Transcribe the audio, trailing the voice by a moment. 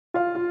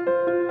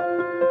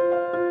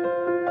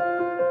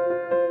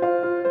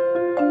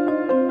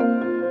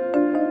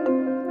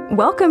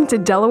Welcome to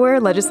Delaware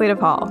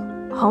Legislative Hall,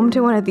 home to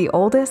one of the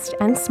oldest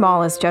and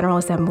smallest General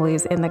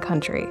Assemblies in the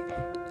country.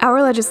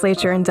 Our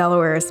legislature in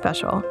Delaware is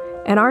special.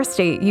 In our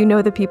state, you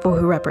know the people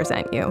who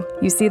represent you.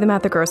 You see them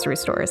at the grocery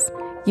stores.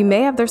 You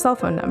may have their cell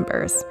phone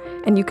numbers,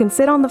 and you can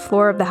sit on the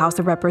floor of the House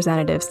of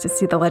Representatives to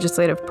see the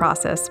legislative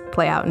process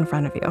play out in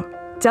front of you.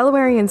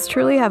 Delawareans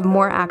truly have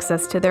more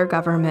access to their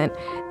government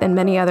than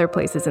many other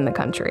places in the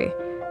country,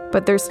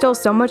 but there's still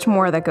so much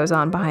more that goes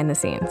on behind the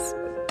scenes.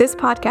 This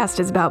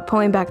podcast is about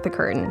pulling back the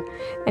curtain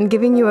and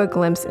giving you a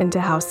glimpse into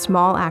how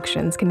small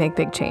actions can make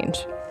big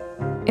change.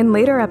 In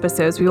later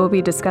episodes, we will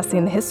be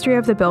discussing the history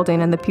of the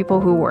building and the people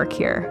who work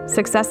here,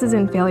 successes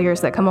and failures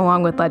that come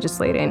along with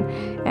legislating,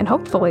 and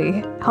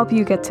hopefully help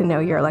you get to know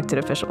your elected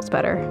officials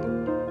better.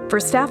 For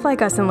staff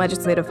like us in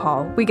Legislative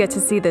Hall, we get to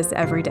see this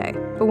every day.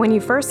 But when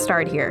you first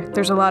start here,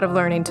 there's a lot of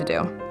learning to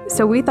do.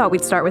 So we thought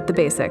we'd start with the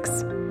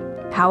basics.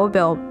 How a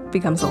bill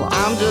becomes a law.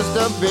 I'm just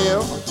a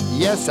bill,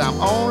 yes, I'm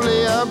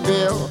only a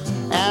bill,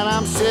 and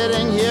I'm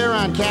sitting here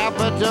on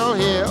Capitol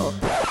Hill.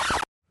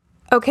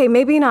 Okay,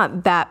 maybe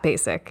not that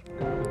basic.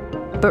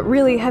 But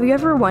really, have you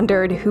ever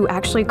wondered who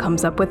actually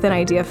comes up with an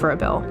idea for a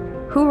bill?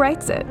 Who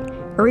writes it?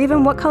 Or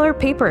even what color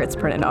paper it's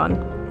printed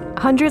on?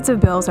 Hundreds of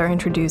bills are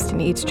introduced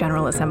in each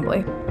General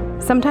Assembly.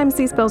 Sometimes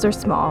these bills are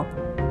small,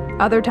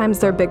 other times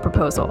they're big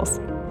proposals.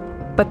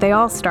 But they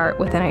all start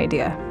with an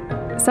idea.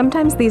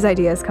 Sometimes these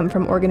ideas come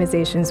from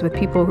organizations with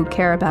people who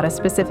care about a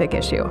specific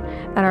issue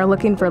and are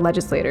looking for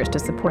legislators to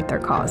support their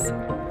cause.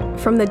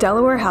 From the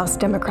Delaware House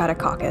Democratic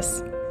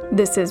Caucus,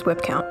 this is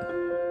Whip Count.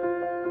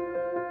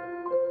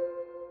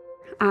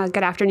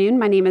 Good afternoon.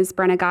 My name is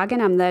Brenna Goggin.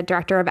 I'm the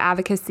Director of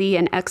Advocacy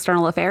and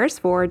External Affairs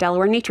for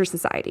Delaware Nature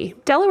Society.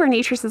 Delaware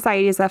Nature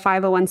Society is a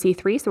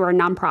 501c3, so we're a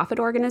nonprofit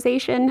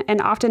organization. And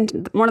often,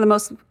 one of the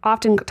most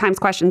oftentimes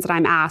questions that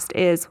I'm asked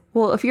is,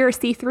 well, if you're a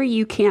C3,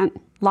 you can't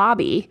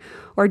lobby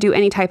or do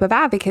any type of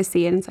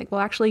advocacy. And it's like,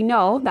 well, actually,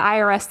 no, the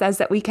IRS says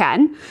that we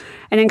can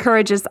and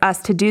encourages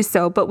us to do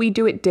so, but we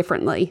do it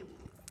differently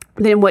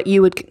than what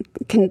you would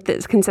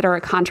consider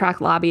a contract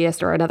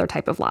lobbyist or another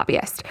type of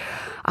lobbyist.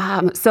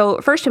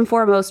 So first and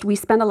foremost, we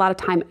spend a lot of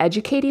time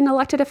educating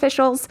elected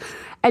officials,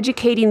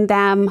 educating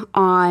them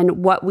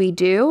on what we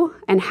do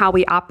and how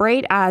we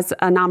operate as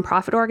a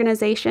nonprofit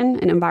organization,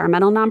 an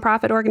environmental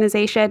nonprofit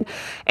organization,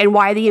 and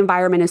why the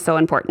environment is so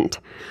important.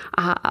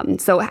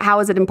 So how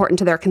is it important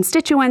to their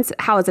constituents?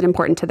 How is it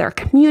important to their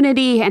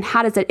community? And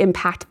how does it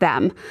impact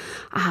them?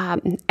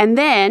 And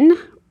then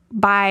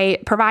by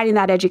providing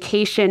that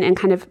education and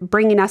kind of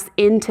bringing us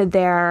into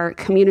their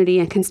community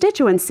and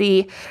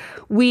constituency,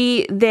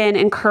 we then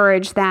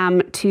encourage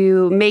them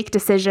to make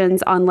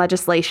decisions on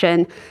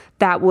legislation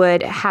that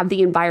would have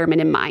the environment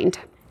in mind.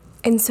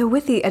 And so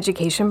with the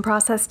education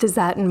process, does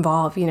that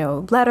involve,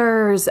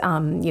 letters,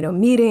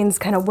 meetings,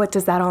 kind of what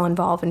does that all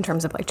involve in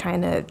terms of like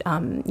trying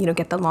to,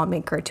 get the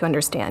lawmaker to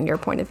understand your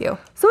point of view?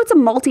 So it's a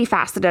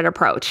multifaceted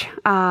approach.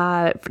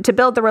 To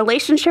build the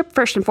relationship,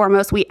 first and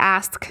foremost, we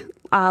ask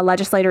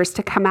legislators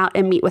to come out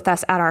and meet with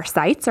us at our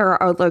sites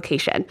or our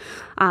location.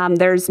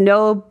 There's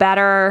no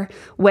better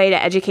way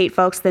to educate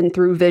folks than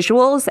through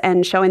visuals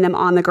and showing them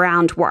on the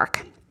ground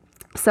work.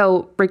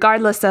 So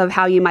regardless of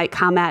how you might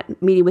come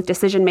at meeting with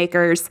decision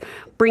makers,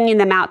 bringing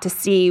them out to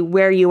see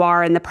where you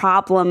are and the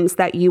problems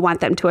that you want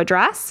them to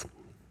address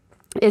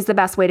is the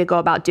best way to go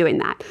about doing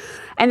that.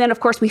 And then, of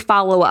course, we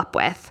follow up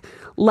with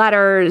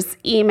letters,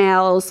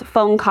 emails,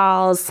 phone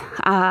calls.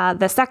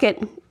 The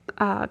second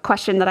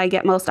question that I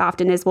get most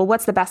often is, well,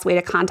 what's the best way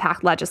to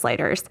contact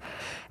legislators?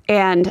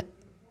 And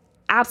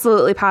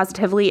absolutely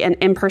positively an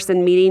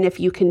in-person meeting if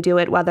you can do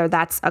it, whether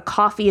that's a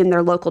coffee in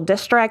their local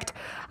district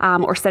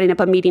or setting up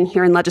a meeting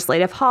here in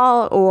Legislative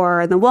Hall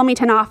or the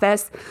Wilmington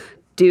office,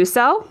 do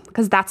so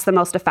because that's the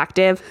most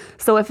effective.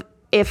 So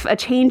if a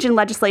change in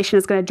legislation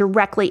is going to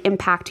directly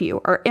impact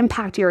you or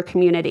impact your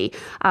community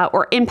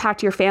or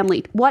impact your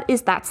family, what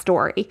is that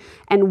story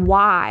and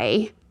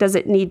why does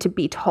it need to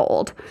be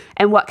told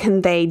and what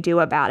can they do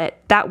about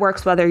it? That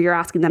works whether you're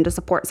asking them to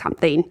support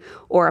something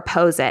or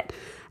oppose it.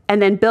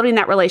 And then building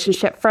that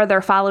relationship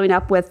further, following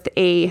up with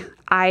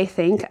I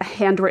think a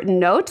handwritten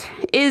note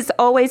is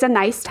always a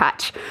nice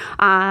touch.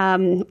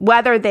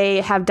 Whether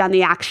they have done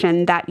the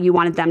action that you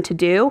wanted them to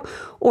do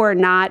or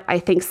not, I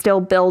think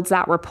still builds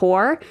that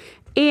rapport.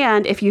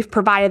 And if you've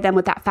provided them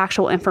with that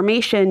factual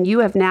information, you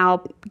have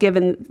now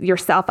given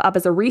yourself up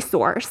as a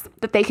resource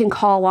that they can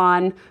call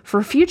on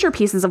for future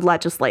pieces of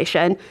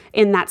legislation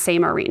in that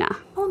same arena.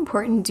 How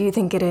important do you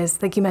think it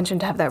is, like you mentioned,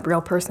 to have that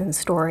real person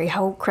story?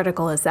 How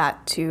critical is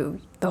that to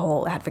the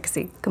whole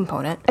advocacy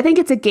component? I think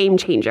it's a game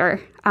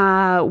changer.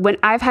 When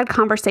I've had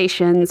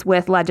conversations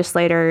with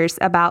legislators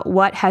about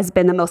what has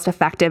been the most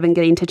effective in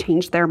getting to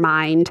change their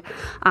mind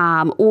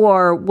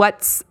or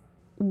what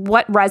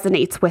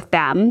resonates with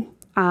them,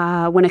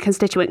 when a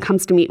constituent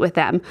comes to meet with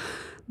them,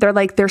 they're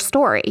like their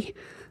story.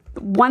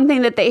 One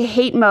thing that they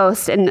hate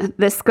most, and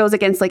this goes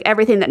against like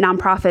everything that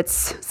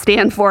nonprofits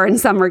stand for in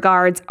some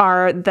regards,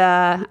 are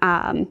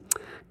the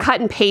cut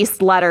and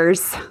paste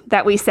letters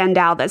that we send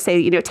out that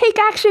say, take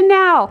action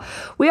now.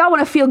 We all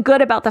want to feel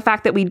good about the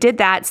fact that we did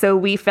that. So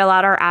we fill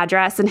out our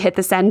address and hit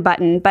the send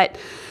button. But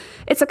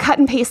it's a cut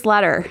and paste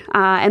letter.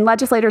 And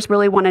legislators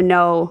really want to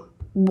know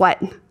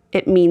what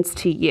it means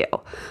to you.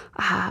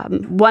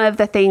 One of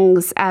the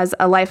things as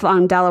a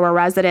lifelong Delaware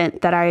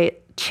resident that I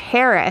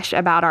cherish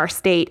about our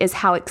state is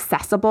how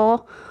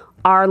accessible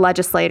our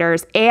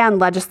legislators and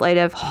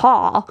Legislative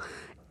Hall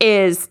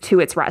is to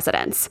its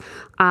residents.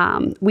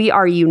 We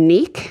are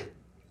unique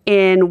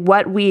in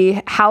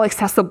how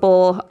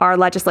accessible our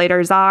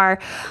legislators are,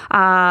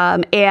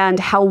 and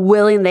how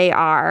willing they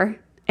are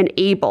and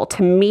able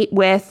to meet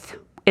with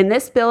in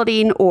this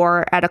building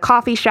or at a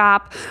coffee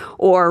shop,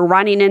 or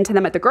running into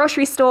them at the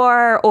grocery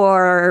store,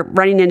 or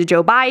running into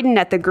Joe Biden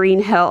at the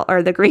Greenville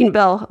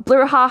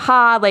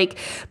Brouhaha. Like,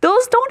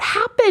 those don't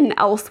happen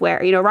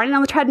elsewhere. Running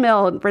on the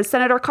treadmill with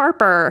Senator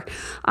Carper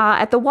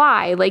at the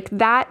Y. Like,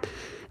 that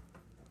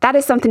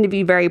is something to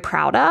be very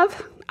proud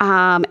of.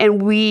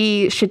 And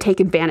we should take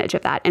advantage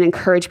of that and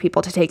encourage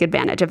people to take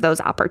advantage of those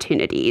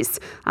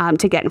opportunities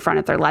to get in front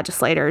of their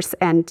legislators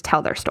and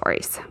tell their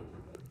stories.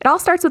 It all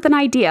starts with an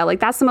idea. Like,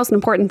 that's the most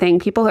important thing.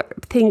 People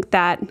think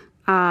that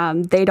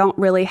they don't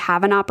really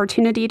have an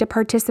opportunity to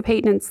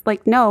participate. And it's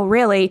like, no,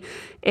 really,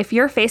 if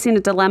you're facing a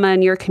dilemma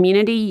in your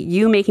community,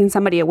 you making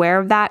somebody aware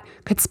of that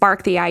could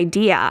spark the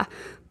idea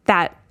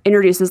that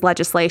introduces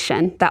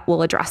legislation that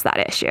will address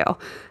that issue.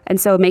 And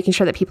so making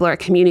sure that people are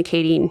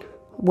communicating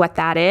what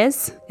that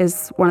is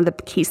one of the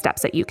key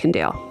steps that you can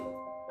do.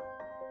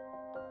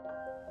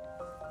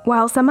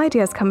 While some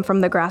ideas come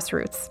from the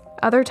grassroots,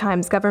 other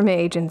times government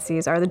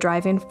agencies are the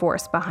driving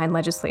force behind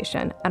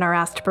legislation and are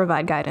asked to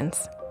provide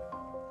guidance.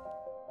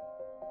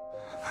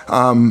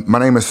 My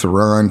name is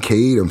Saran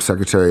Cade. I'm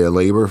Secretary of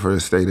Labor for the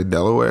state of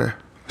Delaware.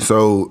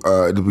 So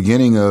at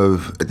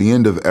the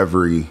end of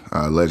every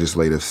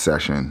legislative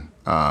session,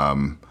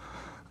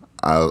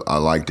 I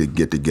like to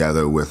get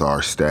together with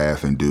our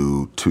staff and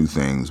do two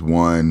things.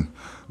 One,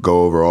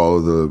 go over all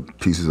of the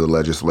pieces of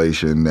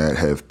legislation that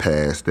have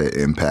passed that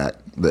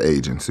impact the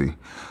agency.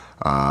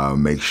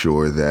 Make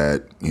sure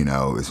that,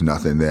 it's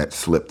nothing that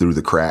slipped through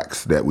the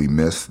cracks that we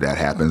missed. That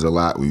happens a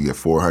lot. We get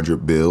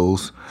 400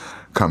 bills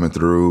coming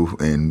through,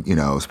 and,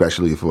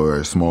 especially for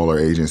a smaller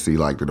agency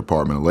like the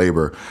Department of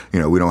Labor, we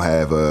don't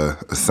have a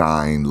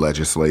assigned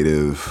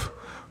legislative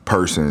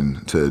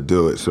person to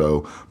do it.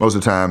 So most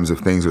of the times, if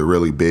things are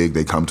really big,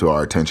 they come to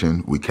our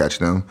attention, we catch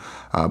them.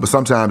 But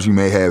sometimes you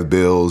may have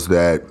bills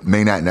that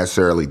may not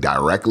necessarily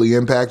directly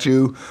impact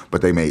you,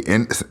 but they may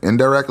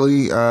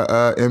indirectly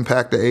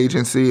impact the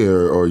agency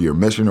or your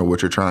mission or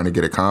what you're trying to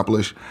get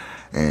accomplished.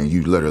 And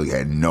you literally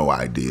had no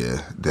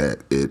idea that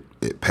it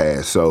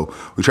passed. So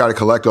we try to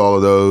collect all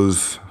of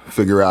those,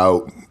 figure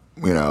out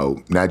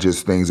not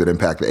just things that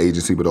impact the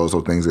agency, but also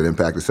things that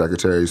impact the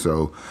secretary.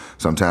 So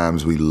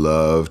sometimes we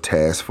love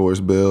task force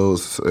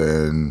bills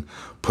and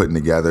putting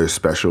together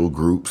special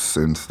groups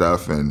and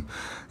stuff. And,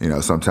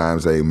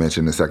 sometimes they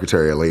mention the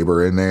Secretary of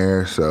Labor in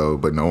there.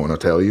 But no one will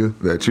tell you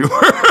that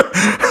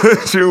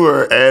you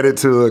were added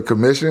to a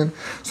commission.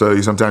 So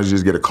sometimes you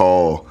just get a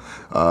call.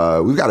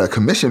 We've got a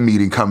commission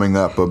meeting coming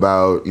up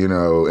about,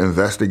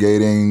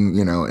 investigating,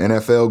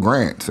 NFL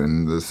grants,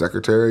 and the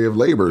Secretary of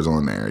Labor is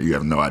on there. You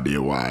have no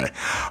idea why.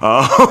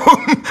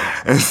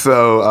 And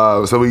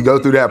so we go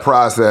through that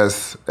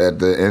process at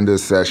the end of the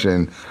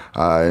session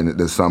in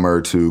the summer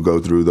to go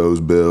through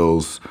those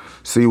bills,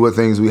 see what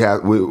things we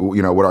have,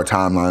 what our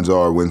timelines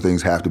are, when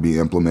things have to be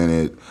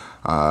implemented.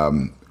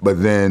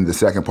 But then the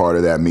second part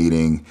of that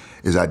meeting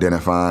is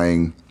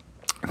identifying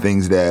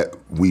things that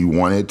we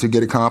wanted to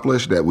get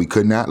accomplished that we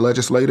could not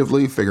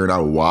legislatively, figuring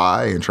out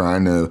why and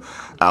trying to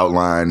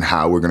outline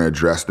how we're going to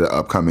address the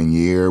upcoming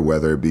year,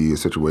 whether it be a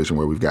situation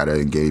where we've got to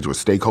engage with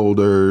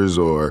stakeholders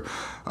or,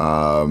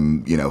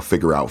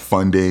 figure out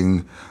funding,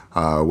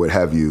 what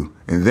have you.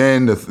 And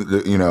then, we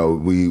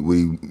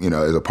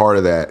as a part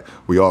of that,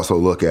 we also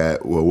look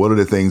at, well, what are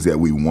the things that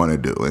we want to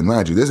do? And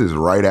mind you, this is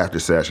right after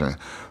session,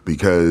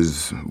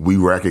 because we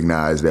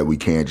recognize that we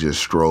can't just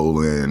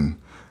stroll in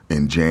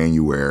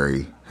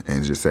January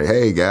and just say,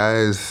 hey,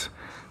 guys,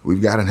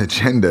 we've got an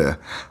agenda.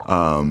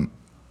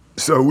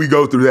 So we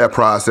go through that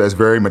process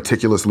very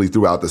meticulously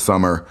throughout the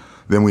summer.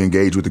 Then we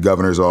engage with the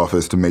governor's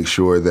office to make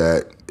sure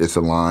that it's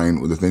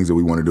aligned with the things that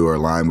we want to do are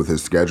aligned with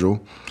his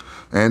schedule.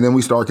 And then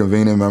we start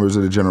convening members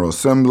of the General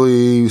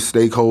Assembly,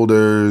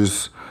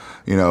 stakeholders,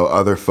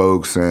 other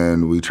folks,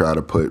 and we try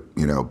to put,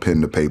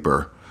 pen to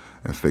paper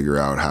and figure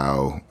out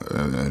how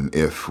and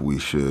if we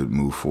should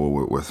move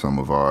forward with some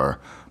of our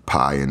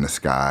pie in the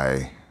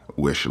sky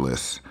wish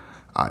list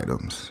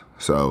items.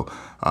 So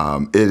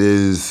it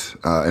is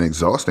an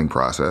exhausting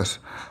process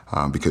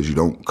because you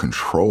don't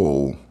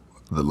control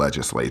the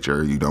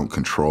legislature. You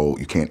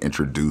can't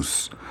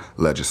introduce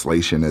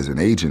legislation as an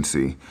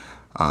agency.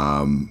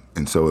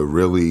 And so it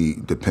really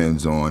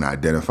depends on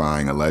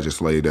identifying a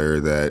legislator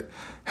that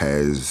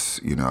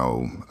has,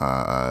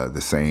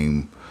 the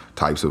same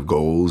types of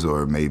goals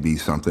or maybe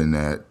something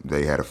that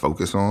they had a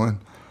focus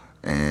on,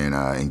 and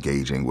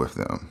engaging with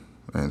them.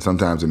 And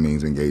sometimes it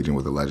means engaging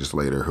with a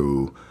legislator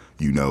who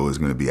you know is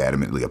going to be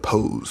adamantly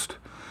opposed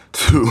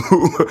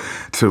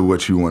to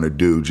what you want to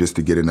do, just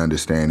to get an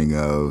understanding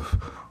of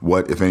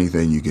what, if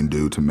anything, you can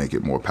do to make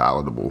it more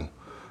palatable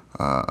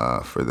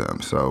for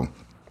them. So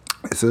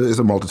it's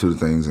a multitude of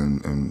things,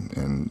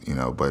 and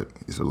but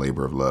it's a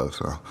labor of love.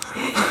 So.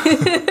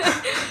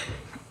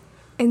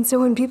 And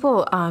so when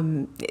people,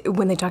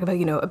 when they talk about,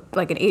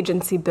 like an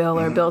agency bill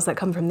or bills that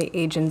come from the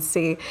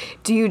agency,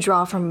 do you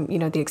draw from,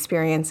 the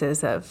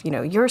experiences of,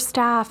 your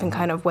staff and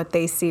kind of what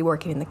they see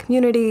working in the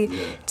community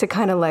to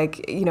kind of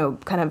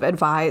kind of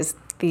advise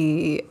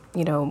the,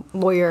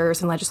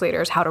 lawyers and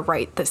legislators how to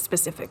write this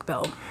specific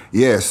bill?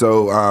 Yeah,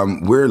 so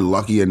we're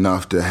lucky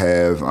enough to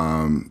have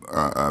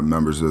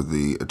members of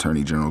the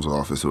Attorney General's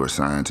office who are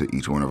assigned to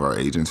each one of our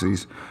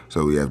agencies.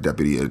 So we have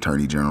Deputy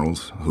Attorney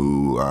Generals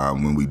who,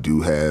 when we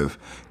do have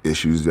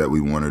issues that we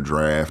want to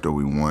draft or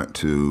we want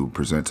to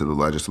present to the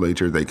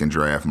legislature, they can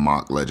draft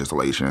mock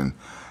legislation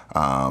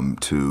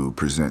to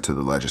present to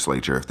the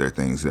legislature if there are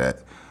things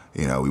that,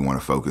 we want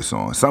to focus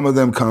on. Some of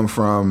them come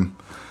from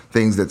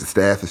things that the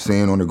staff is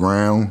seeing on the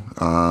ground.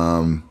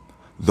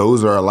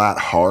 Those are a lot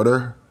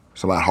harder.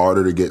 It's a lot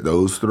harder to get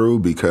those through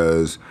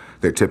because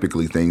they're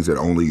typically things that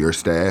only your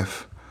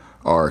staff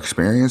are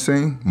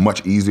experiencing.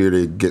 Much easier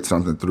to get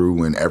something through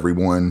when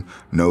everyone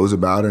knows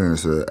about it and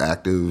it's an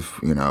active,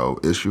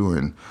 issue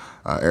and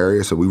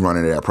area. So we run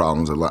into that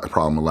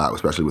problem a lot,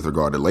 especially with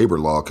regard to labor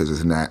law, because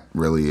it's not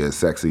really a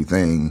sexy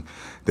thing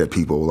that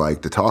people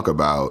like to talk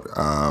about.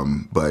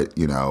 But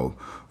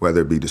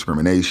whether it be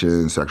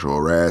discrimination, sexual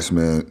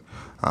harassment,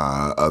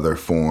 other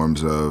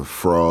forms of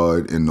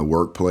fraud in the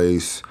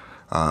workplace.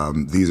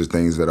 These are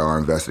things that our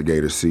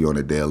investigators see on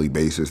a daily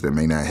basis that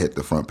may not hit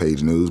the front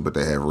page news, but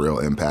they have real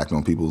impact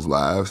on people's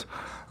lives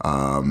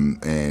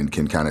and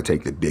can kind of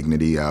take the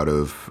dignity out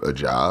of a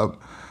job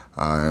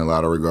in a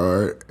lot of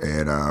regard.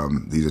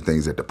 And these are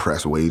things that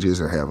depress wages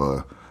and have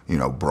a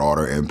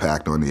broader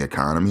impact on the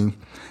economy.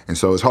 And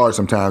so it's hard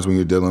sometimes when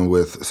you're dealing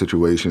with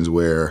situations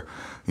where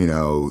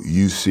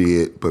you see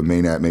it, but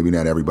maybe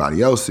not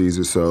everybody else sees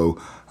it. So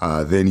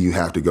then you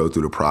have to go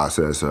through the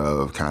process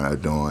of kind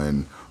of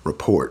doing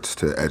reports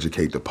to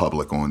educate the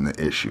public on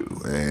the issue.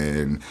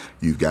 And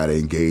you've got to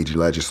engage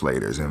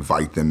legislators,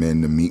 invite them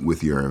in to meet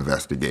with your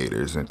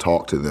investigators and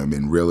talk to them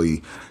and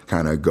really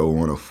kind of go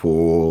on a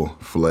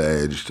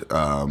full-fledged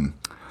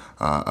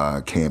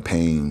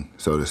campaign,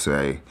 so to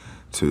say,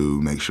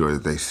 to make sure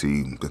that they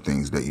see the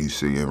things that you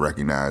see and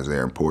recognize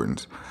their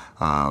importance.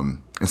 And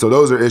so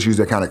those are issues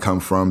that kind of come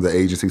from the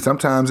agency.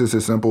 Sometimes it's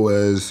as simple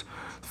as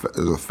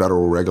a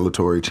federal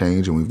regulatory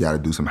change, and we've got to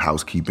do some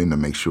housekeeping to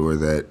make sure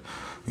that,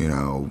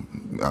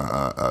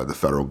 the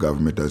federal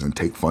government doesn't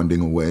take funding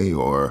away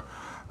or,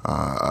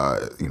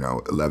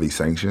 levy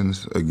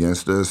sanctions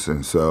against us.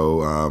 And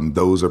so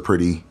those are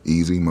pretty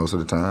easy most of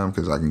the time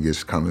because I can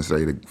just come and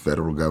say the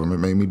federal government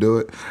made me do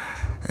it.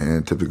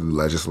 And typically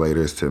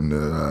legislators tend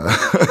to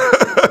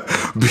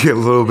be a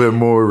little bit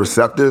more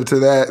receptive to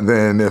that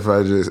than if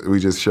we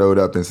just showed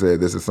up and said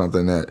this is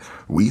something that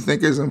we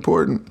think is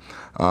important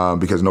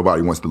because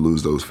nobody wants to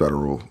lose those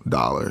federal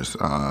dollars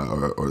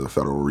or the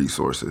federal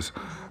resources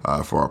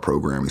for our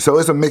programming. So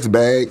it's a mixed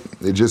bag.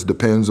 It just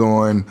depends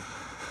on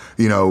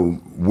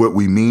what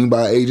we mean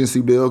by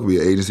agency bill.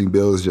 Agency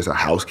bill is just a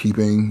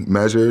housekeeping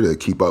measure to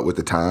keep up with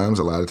the times.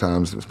 A lot of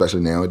times,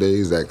 especially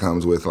nowadays, that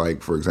comes with,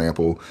 like, for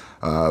example,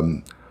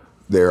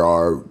 there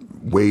are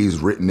ways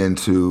written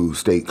into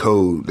state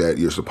code that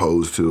you're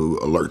supposed to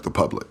alert the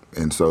public.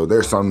 And so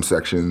there's some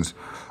sections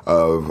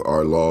of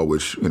our law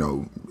which,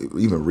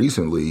 even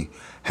recently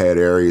had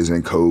areas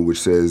in code which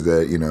says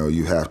that,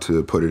 you have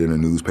to put it in a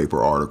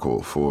newspaper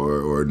article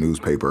or a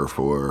newspaper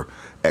for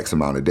X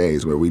amount of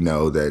days, where we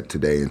know that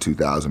today in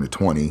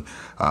 2020,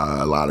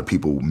 a lot of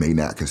people may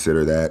not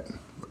consider that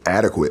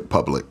adequate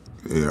public,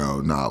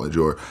 knowledge,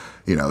 or,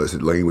 it's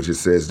language that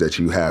says that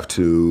you have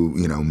to,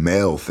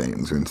 mail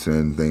things and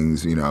send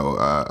things, through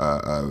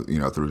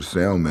the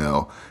snail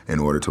mail in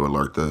order to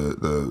alert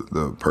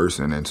the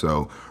person. And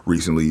so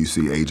recently you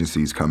see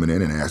agencies coming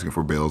in and asking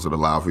for bills that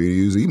allow for you to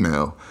use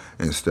email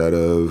instead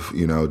of,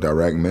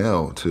 direct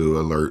mail to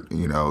alert,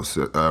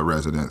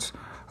 residents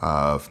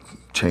of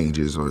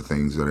changes or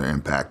things that are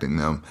impacting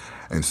them.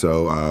 And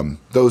so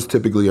those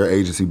typically are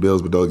agency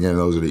bills, but those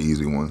are the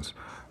easy ones.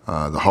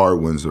 The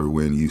hard ones are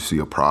when you see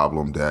a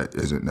problem that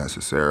isn't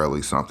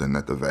necessarily something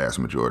that the vast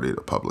majority of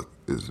the public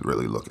is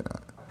really looking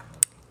at.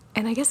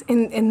 And I guess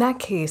in that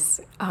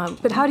case,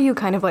 but how do you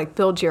kind of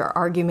build your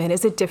argument?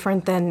 Is it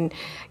different than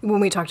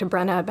when we talked to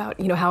Brenna about,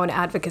 how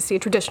a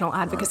traditional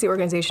advocacy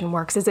organization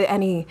works? Is it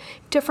any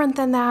different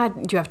than that?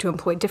 Do you have to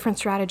employ different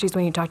strategies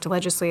when you talk to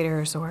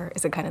legislators, or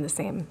is it kind of the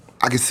same?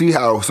 I can see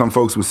how some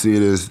folks would see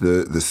it as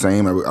the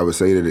same. I would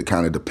say that it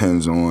kind of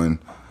depends on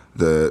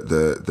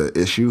the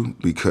issue,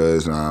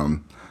 because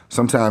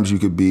sometimes you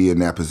could be in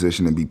that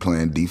position and be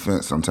playing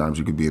defense. Sometimes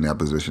you could be in that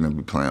position and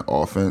be playing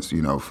offense.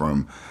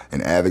 From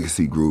an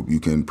advocacy group, you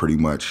can pretty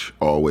much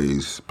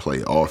always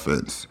play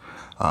offense.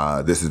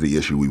 This is the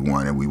issue we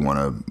want, and we want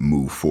to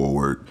move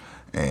forward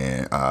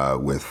and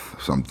with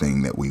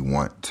something that we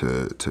want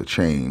to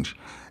change.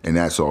 And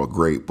that's all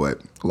great,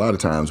 but a lot of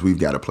times we've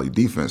got to play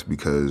defense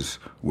because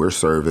we're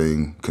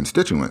serving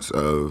constituents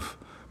of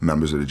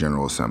members of the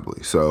General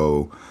Assembly.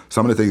 So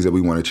some of the things that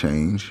we want to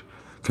change,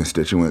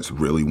 constituents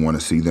really want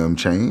to see them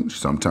change.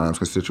 Sometimes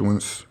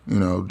constituents,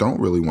 don't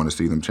really want to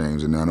see them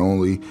change. And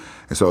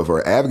so for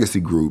an advocacy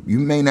group, you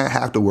may not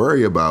have to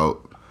worry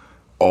about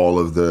all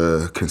of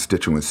the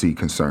constituency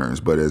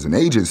concerns, but as an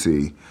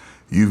agency,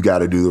 you've got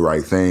to do the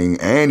right thing,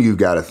 and you've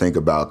got to think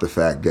about the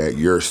fact that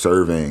you're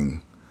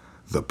serving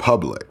the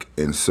public.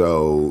 And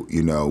so,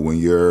 when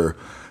you're,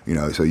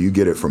 so you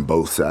get it from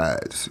both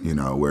sides,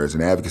 whereas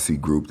an advocacy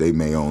group, they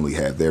may only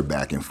have their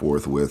back and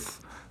forth with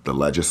the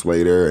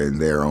legislator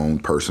and their own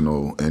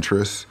personal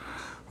interests.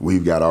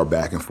 We've got our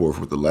back and forth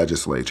with the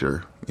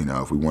legislature.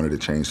 If we wanted to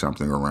change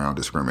something around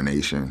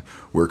discrimination,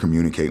 we're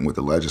communicating with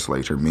the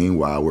legislature.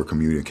 Meanwhile, we're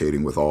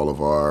communicating with all of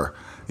our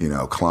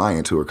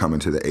clients who are coming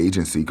to the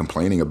agency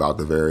complaining about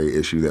the very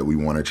issue that we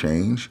want to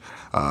change,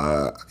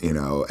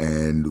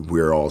 and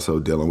we're also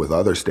dealing with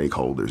other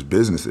stakeholders,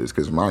 businesses,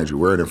 because mind you,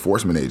 we're an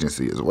enforcement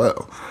agency as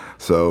well.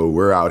 So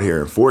we're out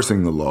here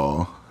enforcing the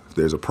law. If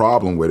there's a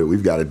problem with it,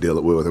 we've got to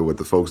deal with it with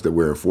the folks that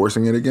we're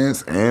enforcing it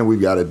against, and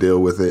we've got to deal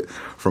with it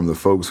from the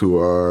folks who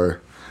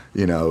are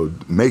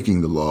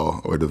making the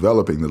law or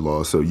developing the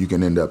law. So you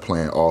can end up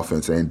playing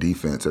offense and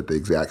defense at the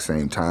exact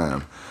same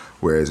time.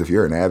 Whereas if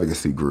you're an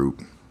advocacy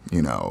group,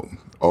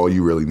 all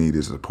you really need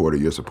is support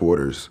of your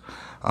supporters,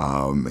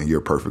 and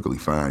you're perfectly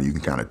fine. You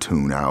can kind of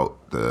tune out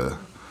the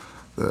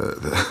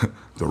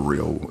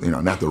real,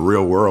 not the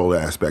real world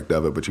aspect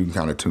of it, but you can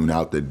kind of tune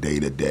out the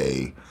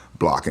day-to-day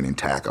blocking and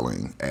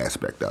tackling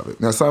aspect of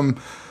it. Now, some,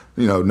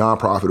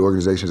 nonprofit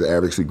organizations,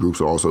 advocacy groups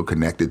are also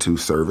connected to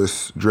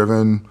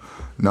service-driven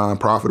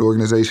nonprofit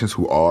organizations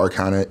who are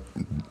kind of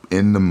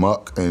in the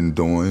muck and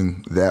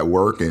doing that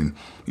work, and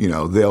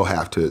they'll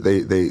have to,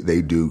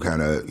 they do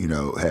kind of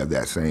have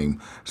that same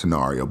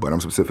scenario. But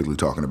I'm specifically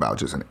talking about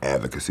just an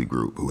advocacy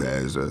group who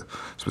has a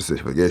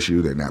specific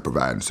issue. They're not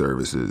providing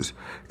services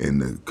in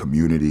the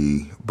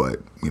community,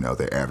 but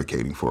they're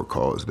advocating for a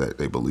cause that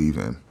they believe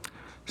in.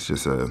 It's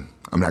just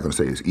I'm not going to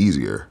say it's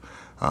easier,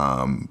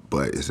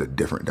 but it's a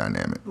different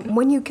dynamic.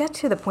 When you get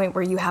to the point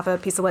where you have a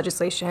piece of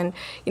legislation,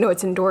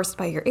 it's endorsed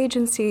by your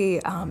agency,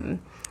 and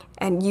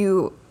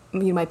you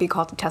might be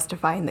called to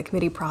testify in the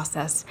committee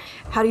process,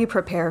 how do you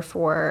prepare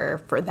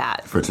for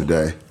that? For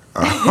today.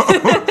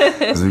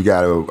 So we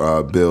got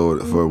a bill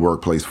for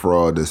workplace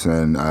fraud that's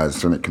in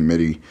Senate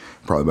committee,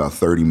 probably about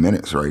 30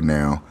 minutes right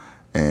now.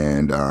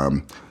 And,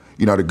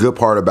 the good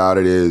part about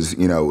it is,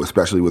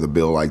 especially with a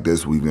bill like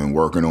this, we've been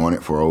working on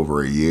it for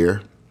over a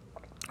year.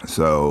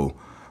 So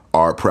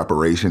our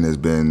preparation has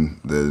been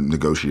the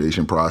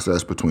negotiation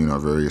process between our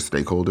various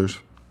stakeholders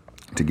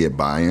to get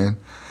buy-in.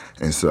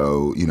 And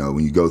so,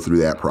 when you go through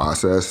that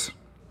process,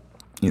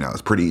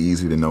 it's pretty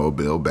easy to know a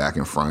bill back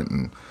and front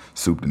and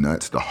soup to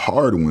nuts. The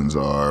hard ones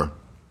are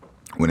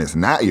when it's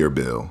not your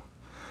bill,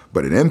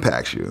 but it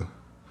impacts you,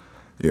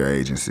 your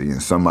agency,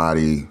 and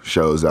somebody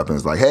shows up and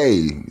is like,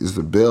 hey, it's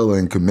a bill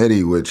in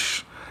committee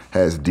which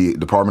has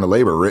Department of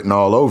Labor written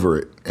all over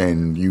it,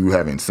 and you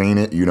haven't seen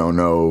it. You don't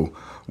know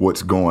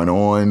what's going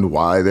on,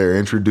 why they're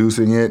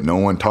introducing it. No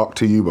one talked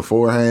to you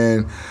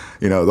beforehand.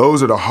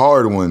 Those are the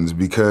hard ones,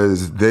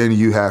 because then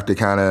you have to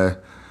kind of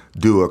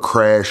do a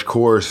crash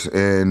course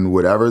in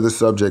whatever the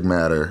subject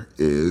matter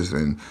is.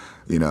 And,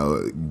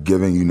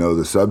 given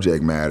the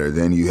subject matter,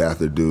 then you have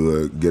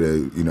to get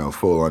a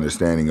full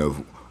understanding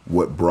of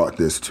what brought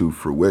this to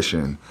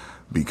fruition,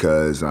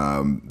 because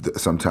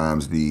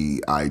sometimes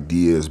the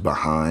ideas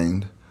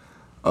behind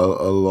a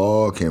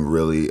law can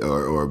really,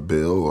 or a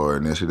bill or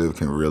initiative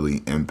can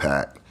really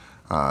impact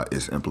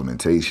its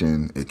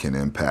implementation. It can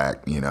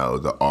impact,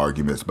 the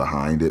arguments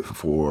behind it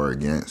for or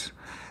against.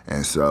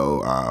 And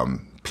so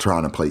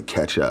trying to play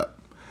catch up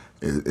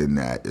in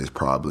that is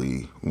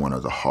probably one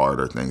of the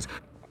harder things.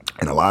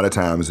 And a lot of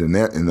times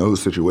in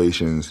those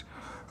situations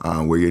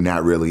where you're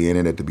not really in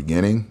it at the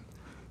beginning,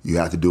 you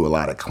have to do a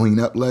lot of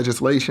cleanup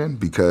legislation,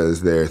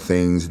 because there are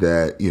things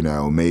that,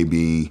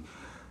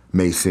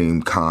 may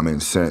seem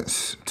common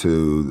sense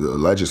to the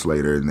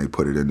legislator and they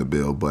put it in the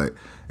bill, but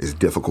it's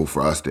difficult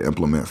for us to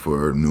implement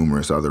for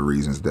numerous other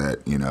reasons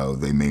that,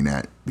 they may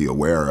not be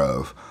aware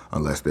of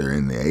unless they're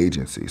in the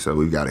agency. So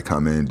we've got to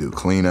come in, do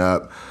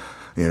cleanup,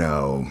 and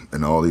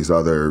all these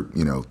other,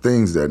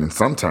 things that and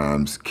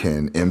sometimes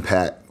can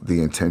impact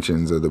the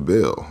intentions of the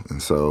bill.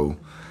 And so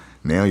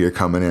now you're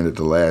coming in at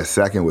the last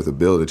second with a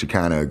bill that you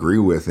kind of agree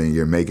with, and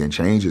you're making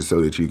changes so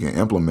that you can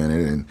implement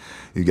it. And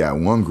you got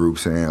one group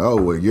saying, oh,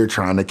 well, you're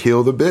trying to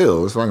kill the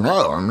bill. It's like,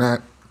 no, I'm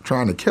not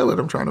trying to kill it.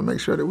 I'm trying to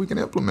make sure that we can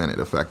implement it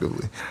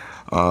effectively.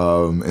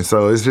 And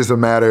so it's just a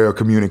matter of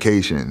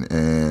communication.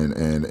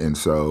 And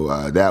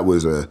so that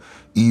was a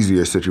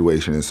easier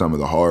situation than some of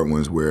the hard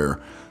ones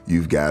where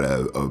you've got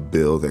a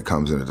bill that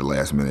comes in at the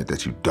last minute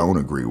that you don't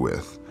agree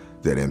with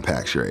that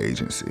impacts your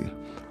agency.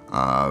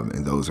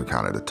 And those are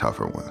kind of the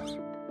tougher ones.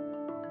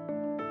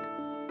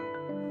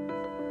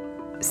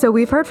 So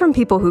we've heard from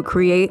people who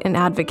create and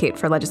advocate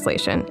for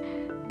legislation,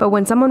 but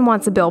when someone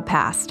wants a bill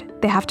passed,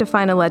 they have to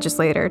find a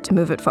legislator to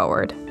move it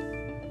forward.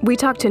 We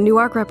talked to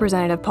Newark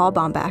Representative Paul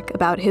Bombach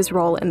about his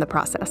role in the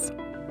process.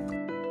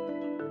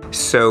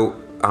 So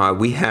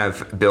we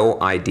have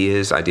bill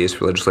ideas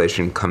for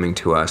legislation coming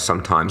to us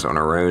sometimes on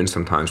our own,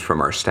 sometimes from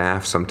our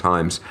staff,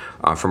 sometimes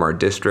from our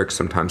districts,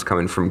 sometimes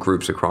coming from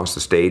groups across the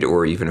state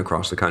or even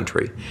across the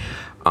country.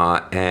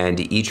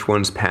 And each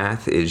one's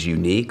path is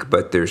unique,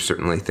 but there's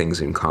certainly things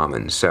in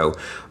common. So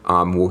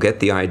we'll get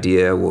the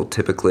idea, we'll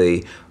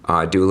typically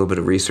do a little bit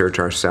of research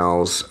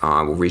ourselves,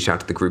 we'll reach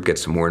out to the group, get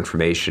some more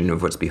information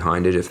of what's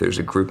behind it if there's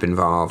a group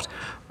involved.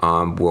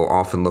 We'll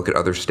often look at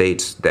other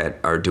states that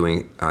are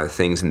doing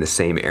things in the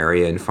same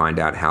area and find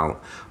out how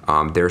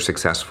they're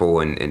successful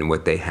and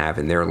what they have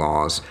in their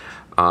laws.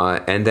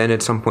 And then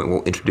at some point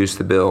we'll introduce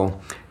the bill.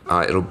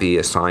 It'll be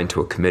assigned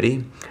to a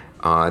committee.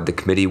 The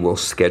committee will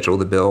schedule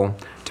the bill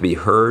to be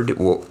heard.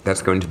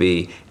 That's going to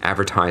be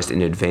advertised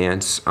in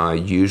advance,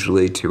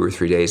 usually 2 or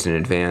 3 days in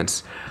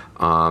advance.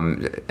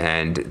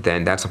 And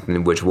then that's something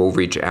in which we'll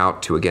reach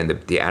out to, again,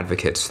 the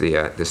advocates, the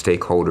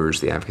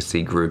stakeholders, the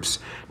advocacy groups,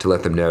 to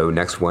let them know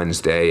next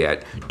Wednesday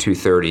at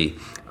 2:30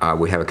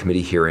 we have a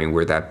committee hearing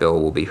where that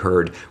bill will be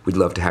heard. We'd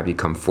love to have you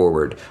come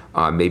forward,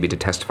 maybe to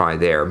testify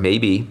there,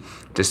 maybe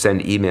to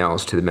send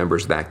emails to the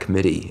members of that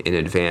committee in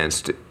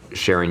advance,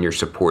 sharing your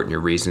support and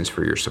your reasons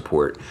for your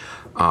support.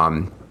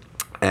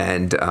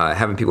 And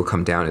having people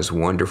come down is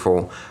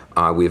wonderful.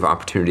 We have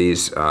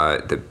opportunities.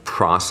 The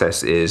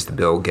process is the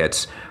bill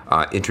gets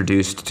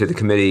introduced to the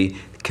committee.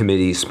 The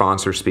committee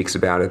sponsor speaks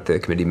about it. The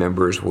committee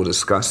members will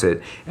discuss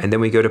it. And then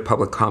we go to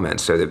public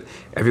comments so that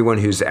everyone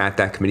who's at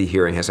that committee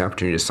hearing has the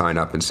opportunity to sign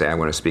up and say, I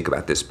want to speak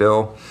about this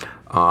bill.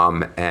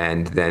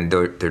 And then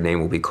their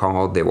name will be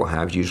called. They will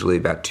have usually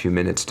about 2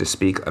 minutes to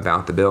speak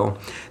about the bill.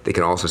 They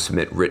can also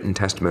submit written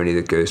testimony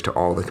that goes to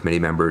all the committee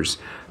members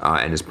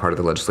and is part of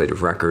the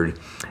legislative record.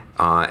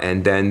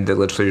 And then the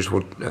legislators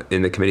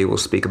in the committee will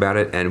speak about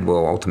it and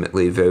will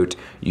ultimately vote,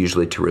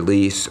 usually to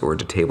release or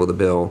to table the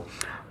bill.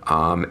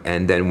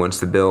 And then once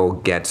the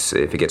bill if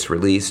it gets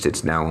released,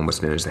 it's now on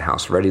what's known as the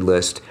House Ready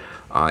List.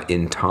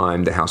 In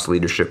time, the House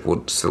leadership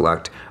will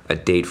select a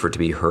date for it to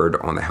be heard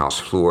on the House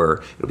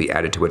floor. It'll be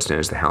added to what's known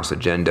as the House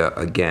agenda.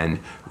 Again,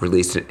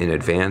 released it in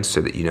advance so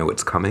that you know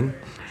it's coming.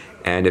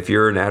 And if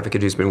you're an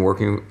advocate who's been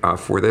working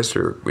for this,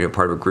 or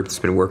part of a group that's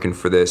been working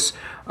for this,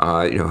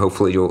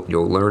 hopefully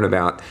you'll learn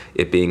about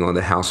it being on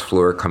the House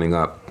floor coming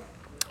up.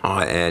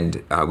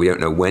 And we don't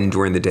know when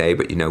during the day,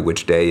 but you know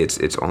which day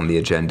it's on the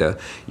agenda.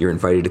 You're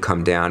invited to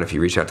come down. If you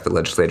reach out to the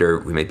legislator,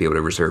 we may be able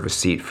to reserve a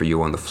seat for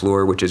you on the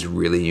floor, which is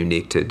really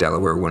unique to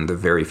Delaware, one of the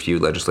very few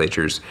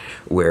legislatures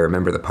where a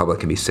member of the public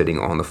can be sitting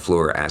on the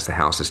floor as the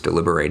House is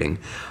deliberating.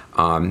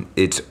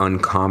 It's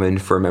uncommon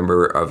for a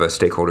member of a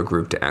stakeholder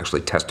group to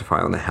actually testify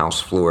on the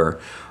House floor.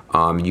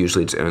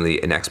 Usually it's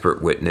only an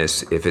expert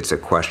witness if it's a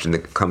question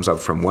that comes up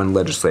from one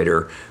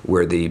legislator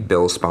where the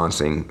bill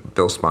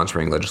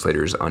sponsoring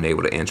legislator is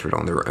unable to answer it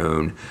on their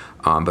own.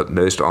 But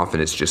most often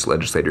it's just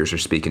legislators are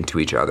speaking to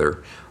each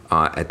other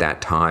at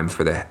that time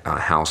for the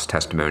House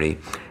testimony.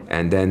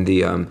 And then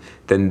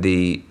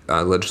the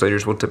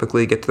legislators will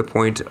typically get to the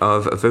point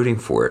of voting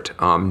for it.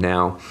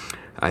 Now,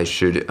 I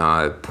should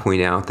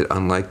point out that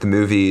unlike the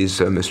movies,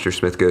 Mr.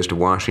 Smith Goes to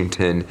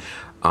Washington,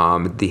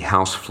 the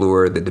House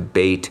floor, the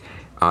debate,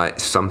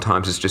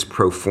 sometimes it's just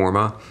pro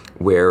forma,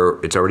 where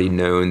it's already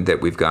known that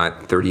we've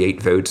got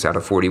 38 votes out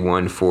of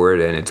 41 for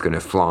it, and it's going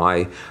to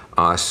fly.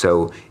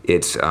 So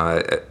it's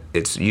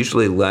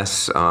usually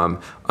less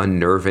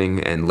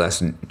unnerving and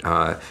less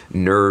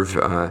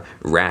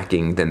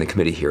nerve-wracking than the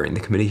committee hearing.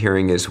 The committee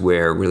hearing is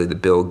where really the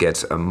bill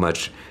gets a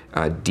much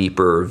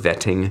deeper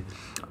vetting.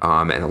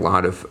 And a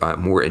lot of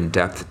more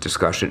in-depth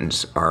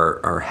discussions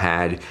are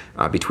had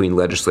between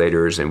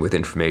legislators and with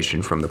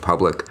information from the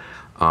public.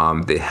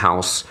 The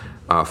House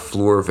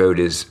floor vote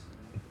is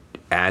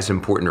as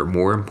important or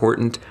more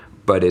important,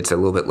 but it's a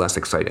little bit less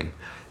exciting.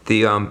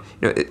 The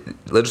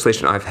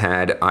legislation I've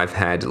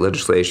had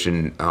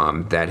legislation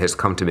that has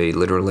come to me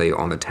literally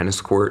on the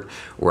tennis court,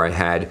 where I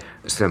had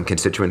some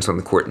constituents on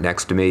the court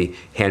next to me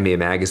hand me a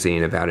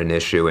magazine about an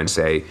issue and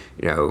say,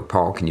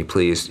 Paul, can you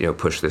please,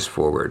 push this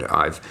forward?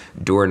 I've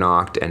door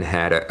knocked and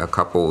had a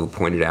couple who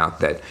pointed out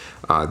that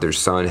their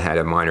son had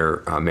a minor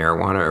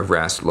marijuana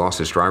arrest, lost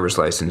his driver's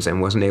license,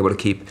 and wasn't able to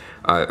keep.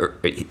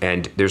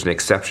 And there's an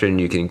exception: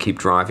 you can keep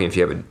driving if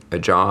you have a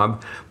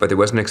job, but there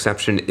was an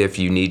exception if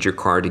you need your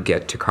car to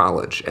get to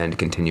college and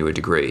continue a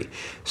degree.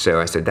 So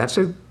I said that's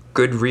a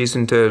good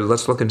reason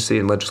let's look and see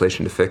in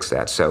legislation to fix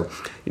that. So,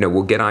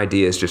 we'll get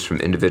ideas just from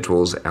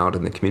individuals out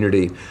in the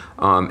community,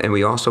 and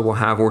we also will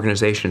have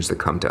organizations that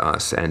come to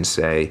us and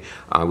say,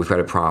 we've got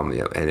a problem,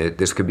 and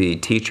this could be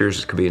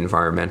teachers, it could be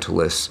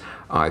environmentalists,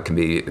 it can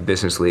be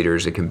business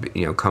leaders, it can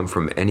be, come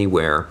from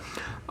anywhere.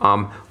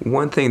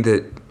 One thing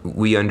that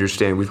we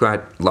understand, we've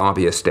got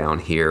lobbyists down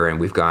here, and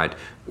we've got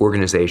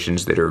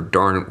organizations that are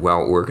darn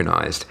well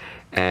organized.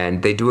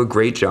 And they do a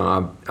great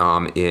job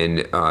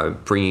in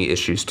bringing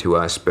issues to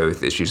us,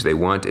 both issues they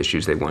want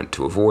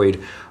to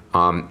avoid.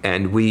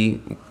 And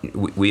we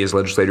as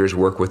legislators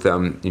work with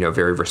them,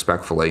 very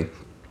respectfully.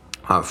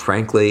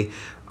 Frankly,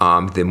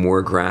 the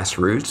more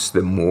grassroots,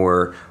 the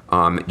more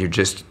you're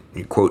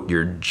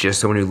just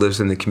someone who lives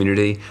in the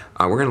community,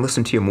 we're going to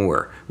listen to you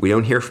more. We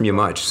don't hear from you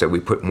much, so we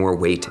put more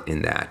weight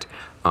in that.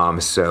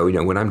 So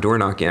when I'm door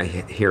knocking, I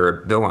hear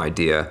a bill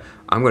idea,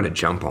 I'm going to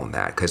jump on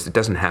that because it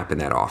doesn't happen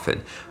that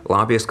often. A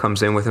lobbyist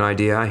comes in with an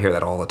idea, I hear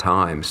that all the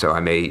time. So I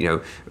may,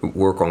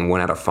 work on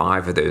 1 out of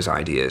 5 of those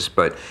ideas.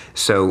 But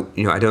so,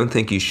 I don't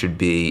think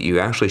you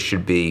actually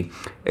should be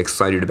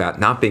excited about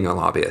not being a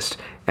lobbyist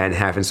and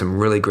having some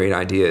really great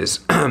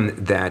ideas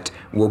that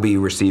will be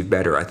received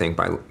better, I think,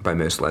 by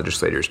most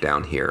legislators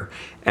down here.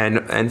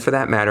 And for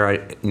that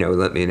matter,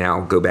 let me now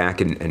go back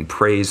and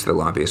praise the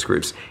lobbyist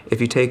groups.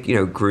 If you take,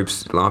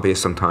 groups,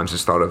 lobbyists sometimes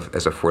is thought of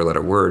as a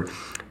 4-letter word.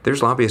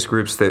 There's lobbyist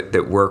groups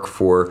that work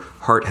for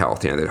heart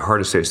health, the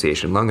Heart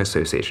Association, Lung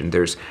Association.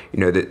 There's,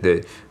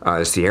 the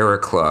Sierra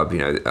Club,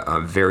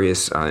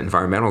 various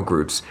environmental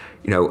groups.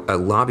 A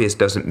lobbyist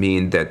doesn't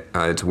mean that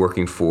it's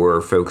working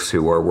for folks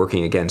who are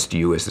working against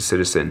you as a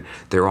citizen.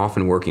 They're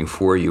often working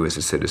for you as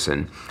a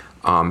citizen.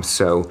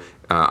 So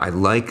I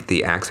like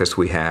the access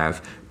we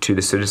have to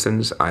the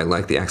citizens. I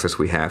like the access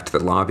we have to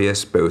the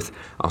lobbyists, both,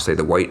 I'll say,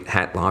 the white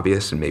hat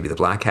lobbyists and maybe the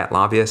black hat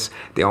lobbyists.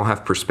 They all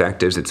have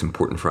perspectives. It's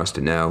important for us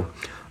to know.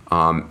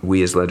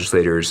 We as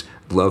legislators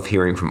love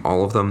hearing from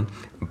all of them,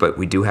 but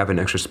we do have an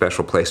extra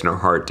special place in our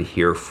heart to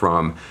hear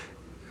from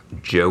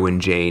Joe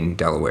and Jane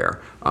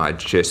Delaware,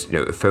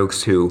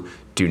 folks who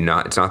do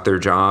not, it's not their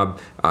job,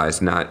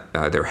 it's not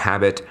their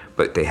habit,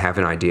 but they have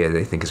an idea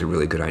they think is a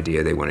really good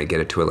idea. They want to get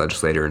it to a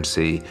legislator and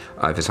see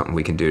if it's something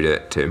we can do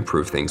to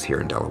improve things here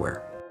in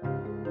Delaware.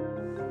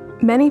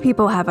 Many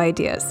people have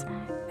ideas,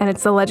 and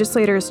it's the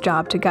legislator's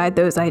job to guide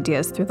those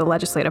ideas through the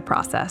legislative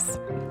process.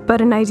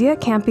 But an idea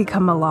can't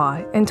become a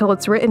law until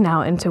it's written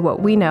out into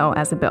what we know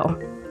as a bill.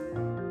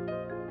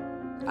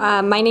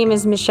 My name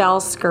is Michelle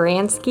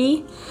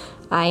Skuransky.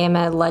 I am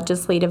a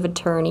legislative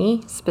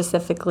attorney,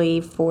 specifically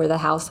for the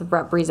House of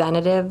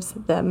Representatives,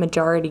 the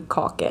Majority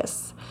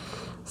Caucus.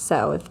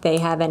 So if they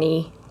have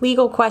any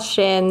legal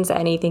questions,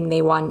 anything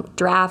they want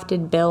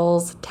drafted,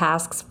 bills,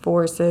 task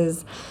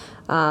forces,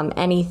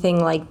 anything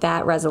like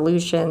that,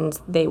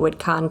 resolutions, they would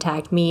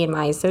contact me and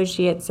my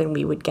associates, and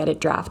we would get it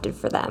drafted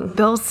for them.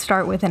 Bills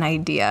start with an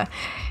idea.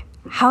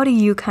 How do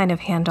you kind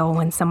of handle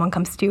when someone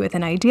comes to you with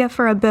an idea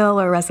for a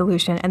bill or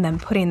resolution and then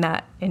putting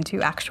that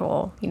into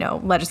actual,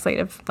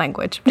 legislative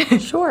language?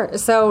 Sure.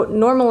 So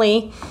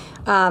normally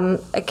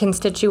a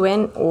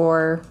constituent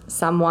or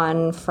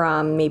someone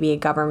from maybe a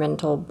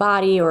governmental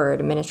body or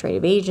an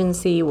administrative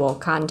agency will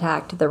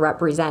contact the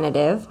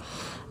representative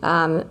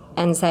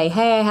and say,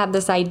 hey, I have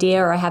this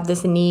idea or I have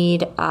this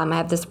need, I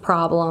have this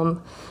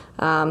problem,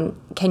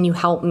 can you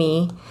help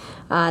me?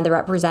 The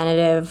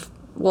representative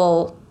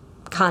will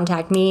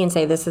contact me and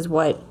say, this is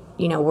what,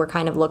 we're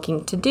kind of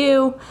looking to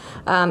do.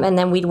 And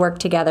then we'd work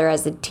together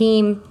as a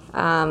team,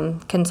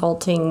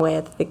 consulting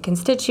with the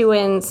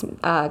constituents,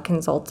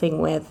 consulting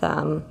with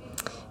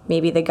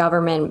maybe the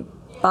government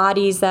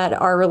bodies that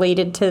are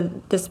related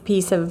to this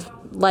piece of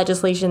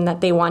legislation that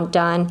they want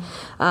done,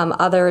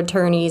 other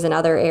attorneys in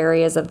other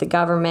areas of the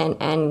government,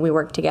 and we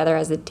work together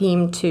as a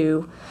team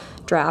to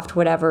draft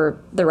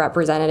whatever the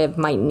representative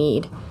might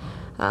need.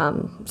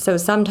 So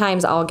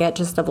sometimes I'll get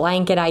just a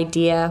blanket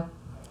idea,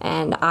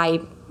 and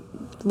I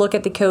look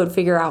at the code,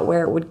 figure out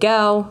where it would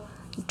go,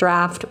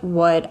 draft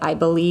what I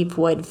believe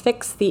would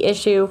fix the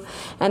issue,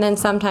 and then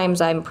sometimes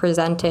I'm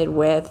presented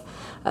with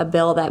a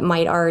bill that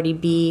might already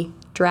be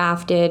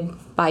drafted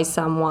by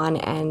someone,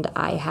 and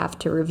I have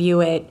to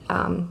review it,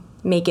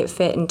 make it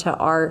fit into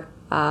our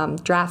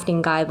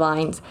drafting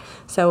guidelines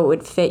so it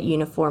would fit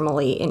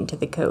uniformly into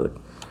the code.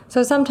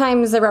 So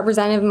sometimes the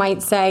representative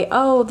might say,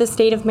 oh, the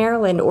state of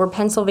Maryland or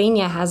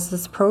Pennsylvania has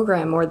this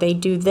program, or they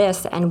do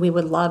this, and we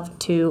would love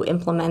to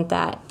implement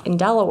that in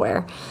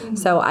Delaware. Mm-hmm.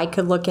 So I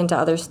could look into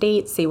other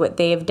states, see what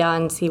they've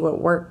done, see what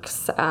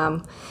works,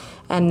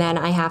 and then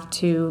I have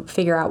to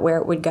figure out where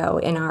it would go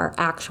in our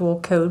actual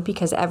code,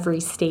 because every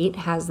state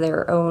has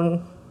their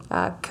own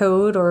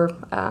code or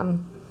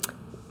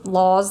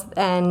laws,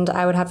 and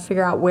I would have to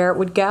figure out where it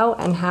would go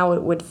and how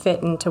it would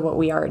fit into what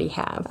we already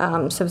have.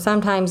 So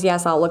sometimes,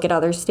 yes, I'll look at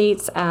other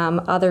states.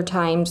 Other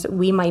times,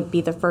 we might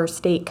be the first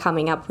state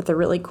coming up with a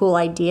really cool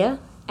idea,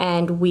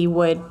 and we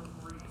would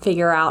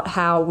figure out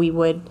how we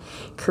would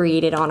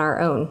create it on our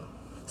own.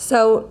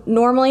 So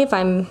normally, if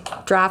I'm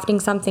drafting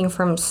something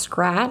from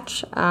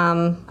scratch,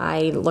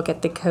 I look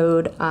at the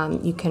code.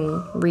 You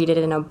can read it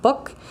in a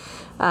book,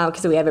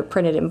 because we have it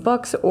printed in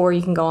books, or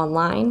you can go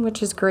online,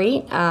 which is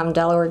great.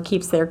 Delaware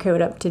keeps their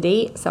code up to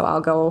date, so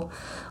I'll go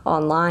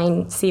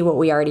online, see what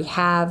we already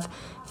have,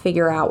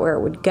 figure out where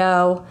it would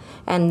go,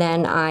 and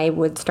then I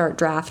would start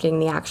drafting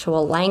the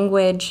actual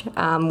language.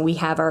 We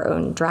have our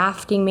own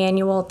drafting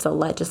manual. It's a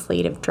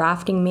legislative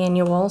drafting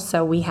manual,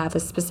 so we have a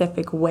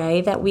specific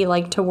way that we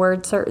like to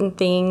word certain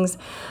things,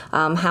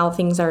 how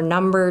things are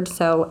numbered,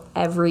 so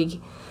every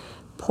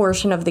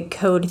portion of the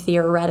code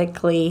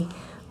theoretically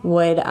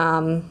would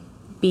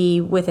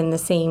be within the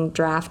same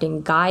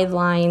drafting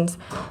guidelines.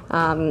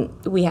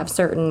 We have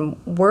certain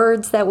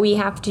words that we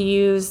have to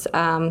use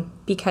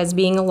because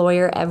being a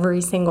lawyer,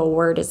 every single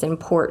word is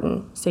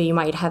important. So you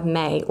might have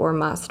may or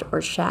must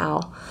or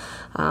shall.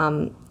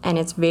 And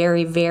it's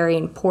very, very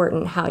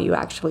important how you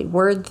actually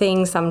word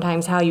things,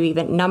 sometimes how you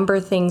even number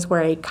things,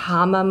 where a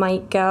comma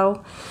might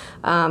go.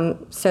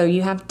 So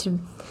you have to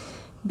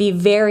be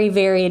very,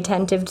 very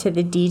attentive to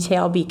the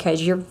detail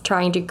because you're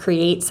trying to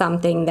create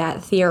something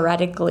that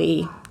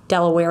theoretically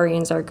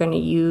Delawareans are going to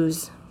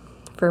use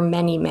for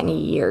many, many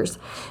years.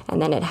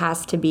 And then it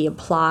has to be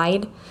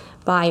applied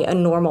by a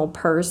normal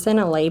person,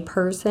 a lay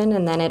person,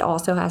 and then it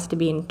also has to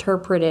be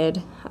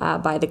interpreted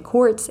by the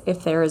courts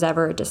if there is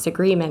ever a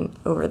disagreement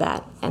over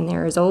that. And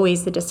there is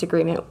always a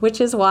disagreement,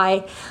 which is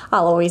why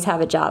I'll always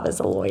have a job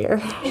as a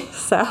lawyer.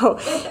 So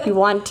you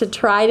want to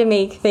try to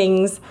make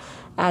things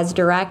as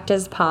direct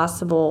as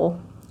possible,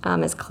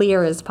 as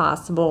clear as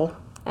possible,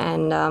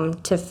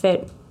 and to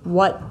fit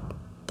what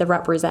the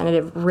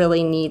representative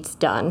really needs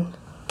done.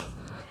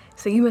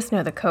 So you must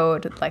know the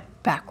code like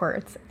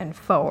backwards and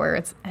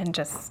forwards and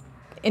just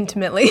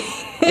intimately.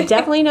 I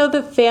definitely know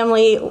the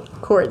family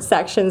court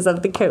sections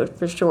of the code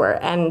for sure.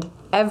 And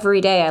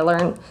every day I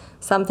learn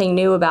something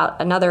new about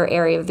another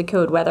area of the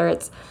code, whether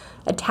it's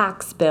a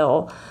tax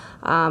bill.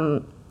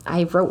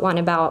 I wrote one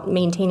about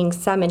maintaining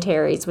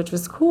cemeteries, which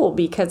was cool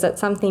because that's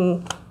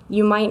something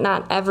you might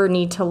not ever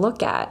need to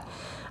look at.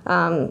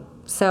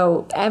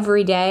 So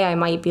every day I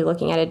might be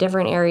looking at a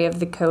different area of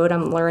the code.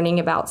 I'm learning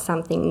about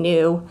something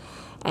new,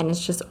 and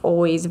it's just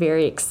always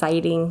very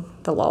exciting.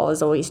 The law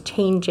is always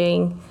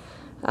changing.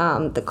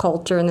 The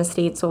culture in the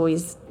state's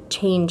always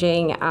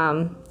changing,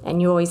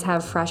 and you always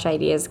have fresh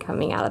ideas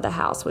coming out of the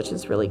House, which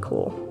is really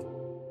cool.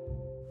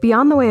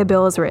 Beyond the way a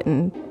bill is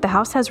written, the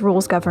House has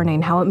rules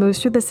governing how it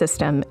moves through the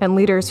system and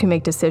leaders who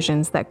make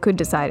decisions that could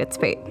decide its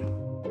fate.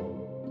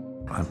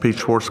 I'm Pete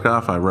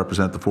Schwarzkopf. I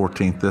represent the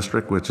 14th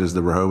District, which is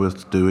the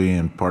Rehoboth, Dewey,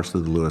 and parts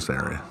of the Lewis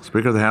area.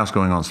 Speaker of the House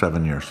going on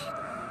 7 years.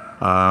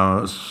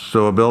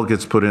 So a bill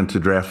gets put into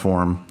draft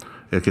form.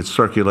 It gets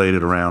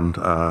circulated around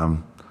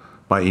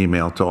by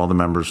email to all the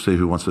members, see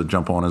who wants to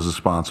jump on as a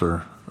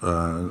sponsor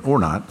or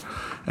not.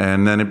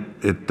 And then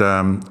it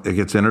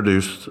gets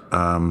introduced,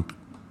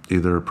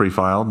 either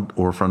pre-filed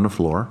or from the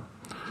floor.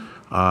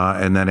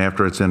 And then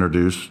after it's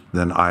introduced,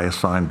 then I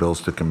assign bills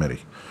to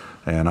committee.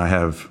 And I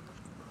have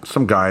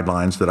some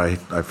guidelines that I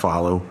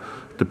follow,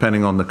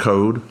 depending on the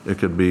code. It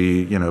could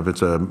be, if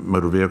it's a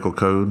motor vehicle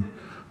code,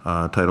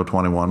 Title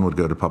 21 would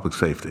go to public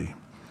safety.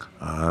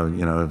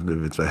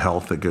 If it's a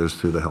health, it goes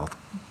to the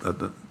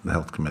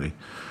health committee.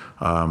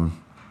 And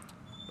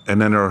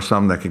then there are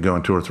some that could go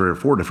in 2 or 3 or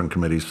 4 different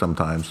committees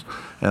sometimes,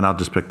 and I'll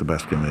just pick the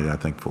best committee I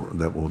think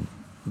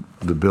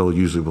the bill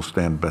usually will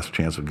stand the best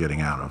chance of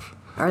getting out of.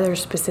 Are there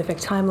specific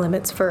time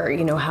limits for,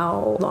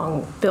 how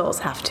long bills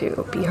have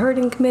to be heard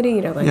in committee?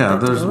 We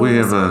have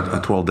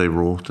a 12-day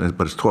rule,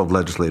 but it's 12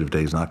 legislative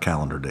days, not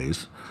calendar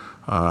days.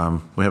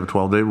 We have a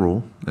 12-day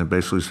rule. It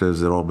basically says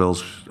that all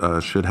bills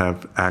should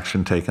have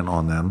action taken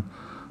on them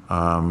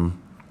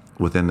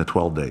within the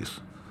 12 days.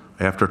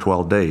 After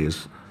 12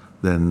 days,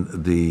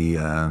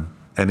 then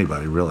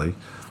anybody really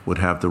would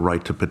have the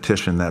right to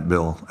petition that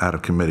bill out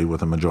of committee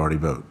with a majority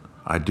vote.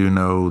 I do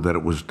know that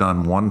it was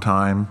done one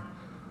time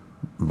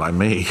by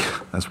me.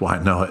 That's why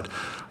I know it,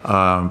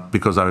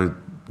 because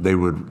they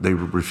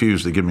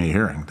refused to give me a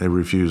hearing. They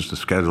refused to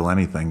schedule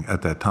anything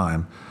at that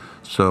time.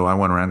 So I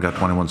went around, got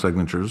 21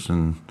 signatures,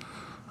 and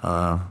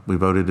we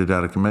voted it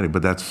out of committee.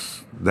 But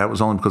that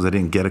was only because I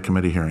didn't get a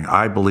committee hearing.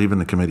 I believe in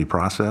the committee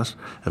process.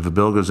 If a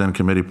bill goes in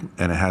committee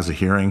and it has a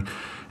hearing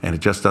and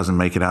it just doesn't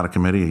make it out of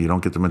committee, and you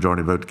don't get the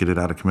majority vote to get it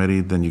out of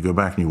committee, then you go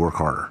back and you work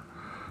harder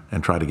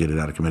and try to get it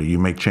out of committee. You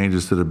make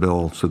changes to the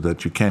bill so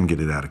that you can get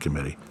it out of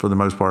committee. For the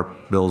most part,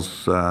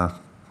 bills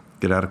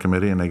get out of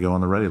committee and they go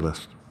on the ready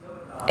list.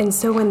 And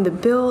so when the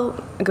bill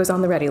goes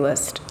on the ready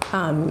list,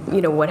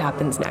 what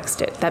happens next?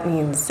 That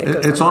means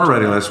it's on a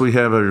ready list. We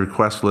have a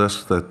request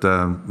list that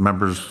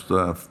members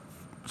are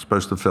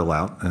supposed to fill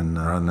out, and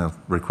they'll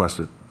request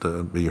it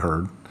to be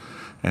heard.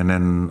 And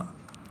then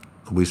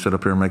we sit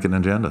up here and make an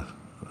agenda.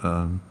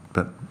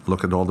 But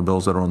look at all the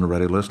bills that are on the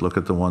ready list, look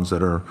at the ones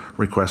that are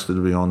requested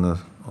to be on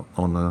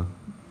the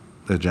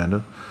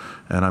agenda,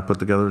 and I put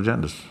together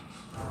agendas.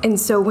 And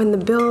so when the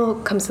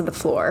bill comes to the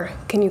floor,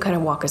 can you kind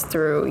of walk us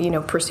through,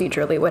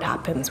 procedurally what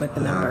happens with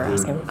the member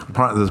asking?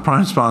 The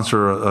prime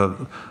sponsor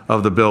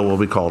of the bill will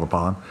be called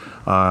upon,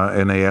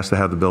 and they ask to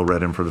have the bill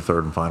read in for the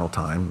third and final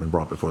time and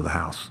brought before the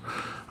House.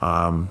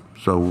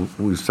 So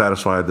we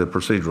satisfied the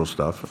procedural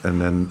stuff,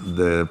 and then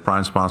the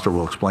prime sponsor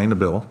will explain the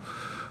bill,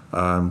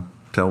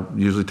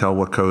 usually tell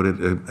what code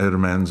it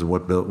amends and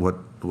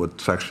what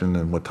section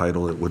and what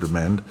title it would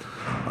amend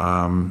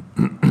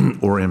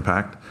or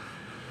impact.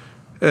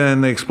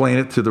 And they explain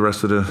it to the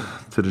rest of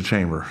the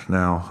chamber.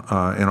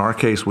 Now, in our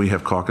case, we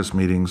have caucus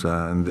meetings,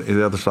 and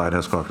the other side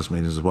has caucus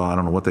meetings as well. I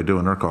don't know what they do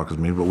in their caucus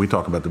meeting, but we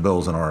talk about the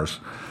bills in ours,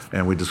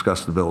 and we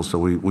discuss the bills. So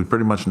we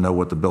pretty much know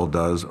what the bill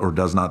does or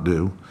does not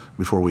do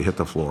before we hit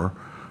the floor.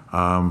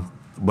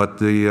 But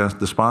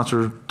the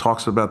sponsor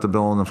talks about the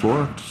bill on the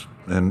floor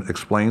and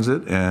explains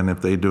it, and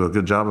if they do a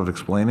good job of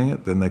explaining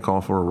it, then they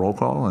call for a roll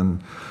call,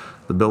 and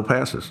the bill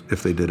passes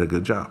if they did a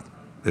good job.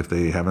 If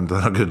they haven't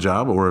done a good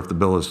job, or if the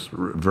bill is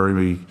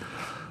very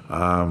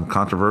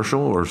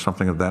controversial or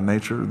something of that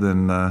nature,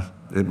 then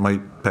it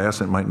might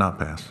pass, it might not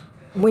pass.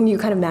 When you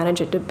kind of manage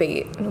a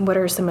debate, what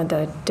are some of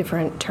the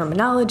different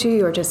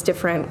terminology or just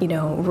different,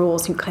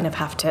 rules you kind of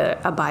have to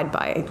abide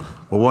by?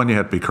 Well, one, you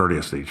have to be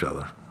courteous to each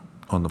other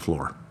on the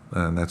floor,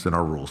 and that's in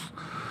our rules.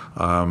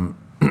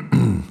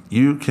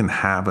 You can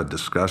have a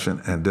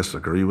discussion and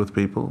disagree with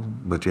people,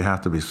 but you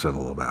have to be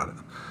civil about it.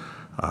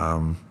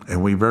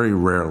 And we very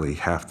rarely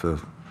have to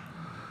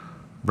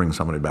bring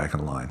somebody back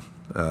in line.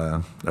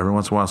 Every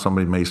once in a while,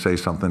 somebody may say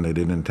something they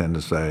didn't intend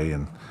to say,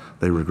 and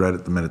they regret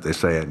it the minute they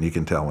say it, and you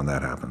can tell when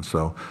that happens.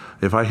 So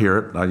if I hear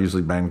it, I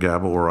usually bang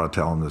gavel, or I'll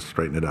tell them to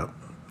straighten it up.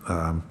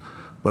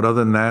 But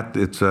other than that,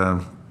 it's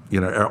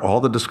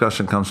all the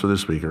discussion comes to the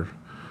speaker.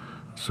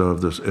 So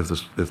if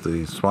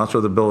the sponsor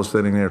of the bill is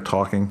sitting there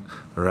talking,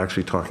 they're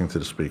actually talking to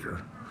the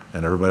speaker,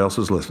 and everybody else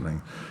is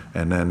listening.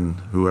 And then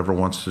whoever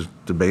wants to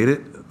debate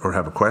it or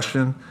have a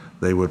question,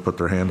 they would put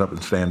their hand up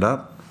and stand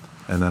up,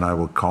 and then I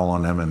would call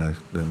on them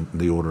in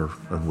the order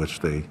of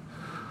which they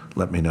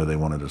let me know they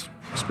wanted to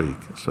speak.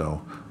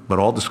 So, but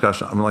all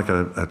discussion, I'm like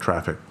a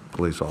traffic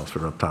police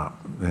officer up top.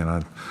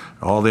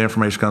 All the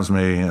information comes to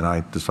me, and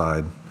I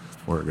decide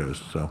where it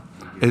goes. So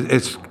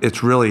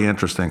it's really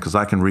interesting because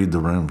I can read the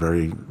room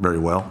very, very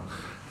well.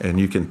 And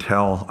I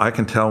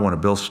can tell when a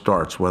bill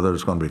starts, whether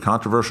it's going to be a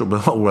controversial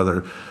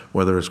bill,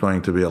 whether it's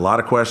going to be a lot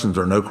of questions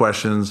or no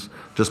questions,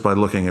 just by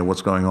looking at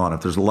what's going on.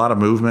 If there's a lot of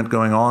movement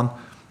going on,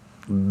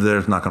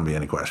 there's not going to be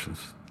any questions.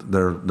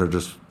 They're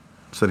just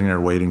sitting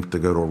there waiting to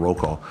go to a roll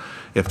call.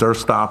 If they're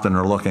stopped and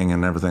they're looking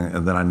and everything,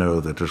 and then I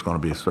know that there's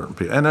going to be certain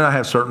people. And then I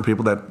have certain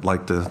people that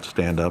like to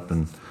stand up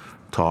and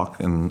talk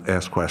and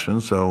ask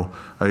questions. So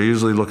I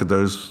usually look at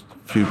those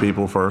few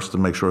people first to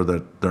make sure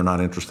that they're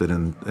not interested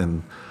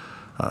in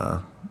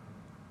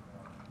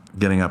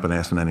getting up and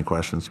asking any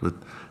questions. But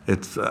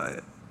it's,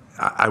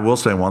 I will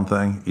say one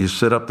thing, you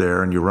sit up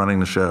there and you're running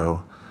the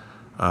show,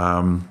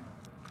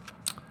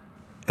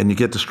 and you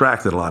get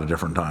distracted a lot of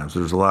different times.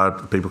 There's a lot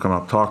of people come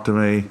up, talk to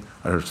me,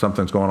 or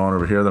something's going on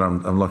over here that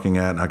I'm looking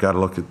at, and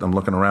I'm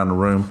looking around the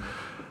room.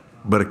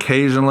 But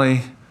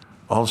occasionally,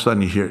 all of a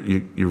sudden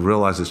you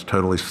realize it's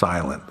totally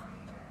silent.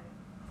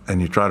 And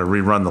you try to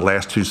rerun the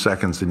last 2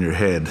 seconds in your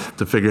head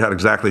to figure out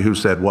exactly who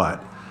said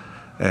what.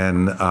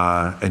 And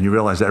you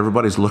realize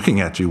everybody's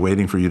looking at you,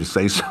 waiting for you to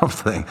say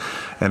something,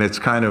 and it's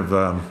kind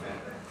of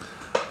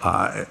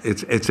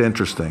it's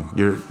interesting.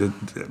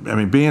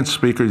 Being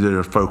speaker, you're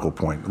a focal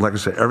point. Like I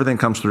said, everything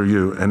comes through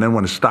you, and then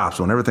when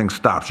everything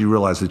stops, you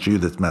realize it's you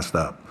that's messed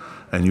up,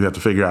 and you have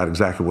to figure out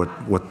exactly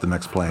what the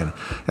next plan.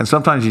 And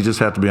sometimes you just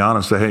have to be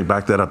honest, and say, hey,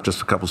 back that up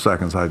just a couple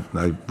seconds. I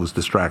was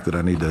distracted.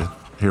 I need to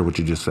hear what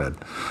you just said.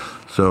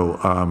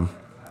 So,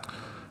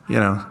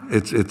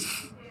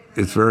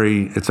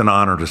 it's an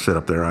honor to sit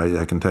up there.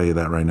 I can tell you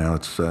that right now.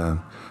 It's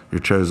you're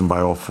chosen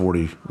by all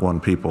 41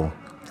 people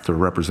to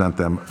represent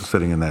them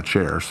sitting in that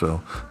chair.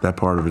 So that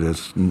part of it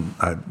is,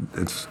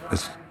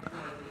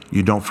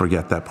 you don't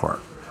forget that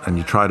part, and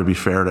you try to be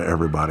fair to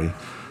everybody.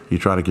 You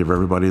try to give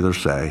everybody their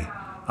say,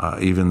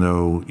 even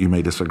though you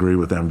may disagree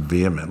with them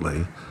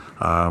vehemently.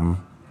 But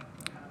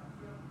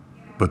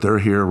they're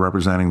here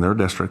representing their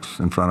districts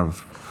in front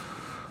of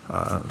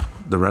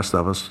the rest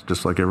of us,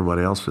 just like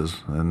everybody else is.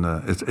 And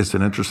it's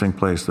an interesting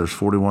place. There's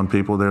 41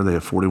 people there. They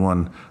have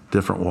 41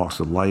 different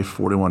walks of life,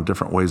 41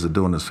 different ways of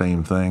doing the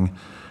same thing.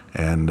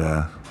 And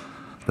they're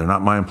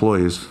not my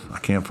employees. I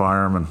can't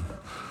fire them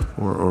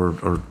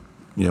or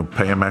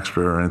pay them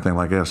extra or anything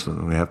like this.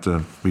 We have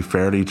to be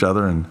fair to each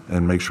other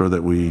and make sure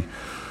that we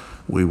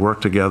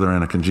work together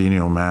in a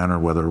congenial manner,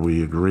 whether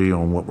we agree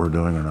on what we're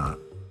doing or not.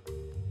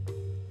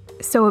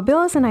 So a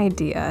bill is an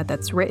idea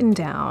that's written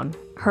down,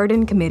 heard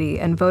in committee,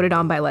 and voted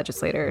on by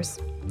legislators.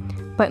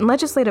 But in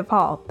Legislative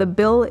Hall, the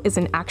bill is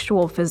an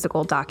actual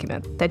physical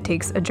document that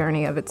takes a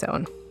journey of its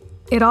own.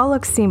 It all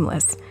looks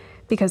seamless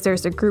because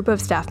there's a group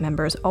of staff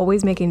members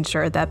always making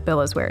sure that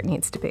bill is where it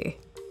needs to be.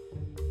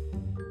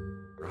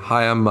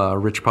 Hi, I'm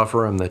Rich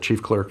Puffer. I'm the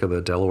Chief Clerk of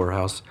the Delaware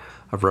House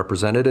of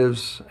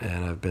Representatives,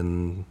 and I've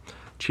been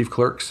Chief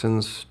Clerk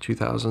since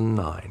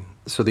 2009.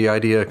 So the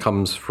idea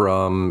comes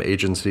from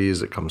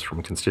agencies, it comes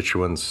from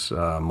constituents,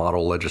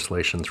 model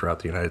legislation throughout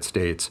the United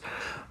States,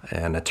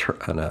 and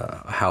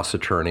a House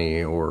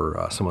attorney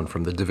or someone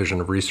from the Division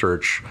of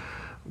Research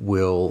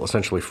will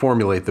essentially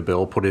formulate the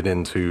bill, put it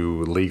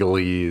into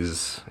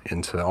legalese,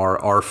 into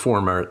our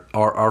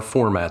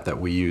format that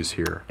we use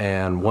here.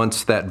 And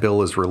once that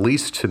bill is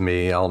released to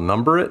me, I'll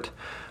number it.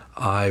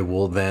 I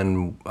will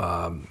then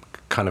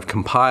kind of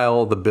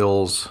compile the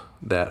bills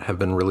that have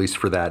been released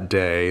for that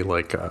day,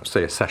 like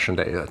say a session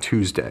day, a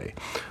Tuesday,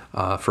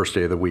 first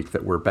day of the week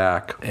that we're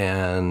back.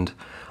 And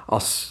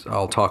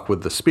I'll talk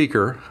with the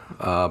speaker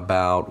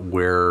about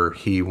where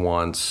he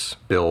wants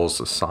bills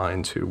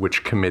assigned to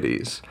which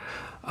committees.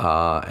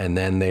 And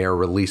then they are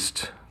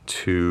released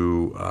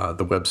to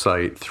the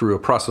website through a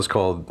process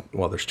called,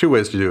 well, there's two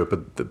ways to do it,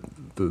 but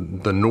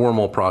the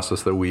normal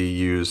process that we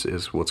use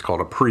is what's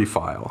called a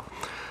pre-file.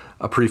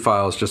 A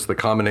pre-file is just the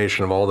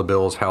combination of all the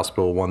bills, House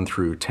Bill 1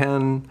 through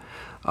 10.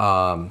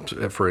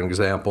 For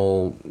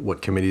example,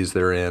 what committees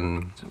they're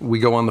in. We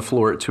go on the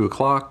floor at 2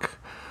 o'clock.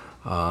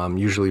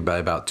 Usually by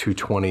about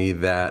 2:20,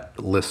 that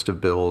list of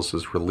bills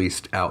is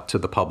released out to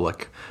the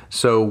public.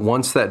 So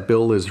once that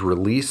bill is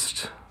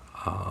released,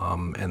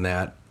 and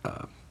that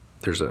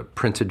there's a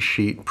printed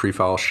sheet,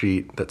 pre-file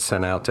sheet that's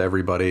sent out to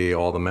everybody,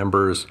 all the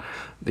members.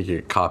 They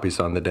get copies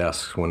on the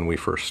desks when we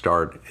first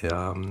start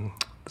the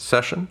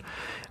session.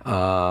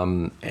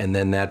 And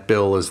then that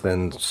bill is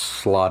then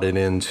slotted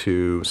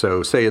into,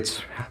 so say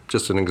it's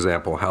just an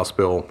example, House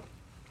Bill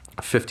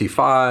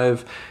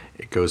 55,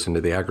 it goes into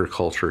the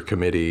Agriculture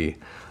Committee.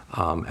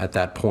 At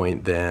that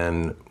point,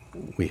 then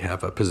we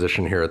have a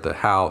position here at the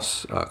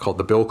House called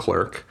the bill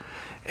clerk.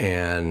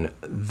 And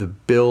the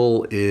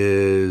bill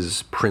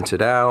is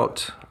printed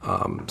out,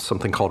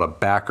 something called a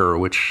backer,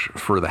 which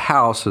for the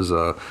House is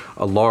a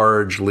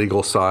large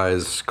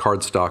legal-size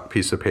cardstock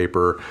piece of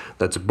paper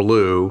that's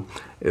blue.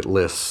 It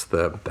lists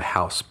the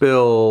House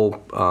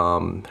bill,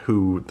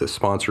 who the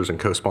sponsors and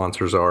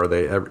co-sponsors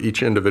are.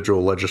 Each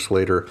individual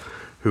legislator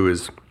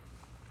who's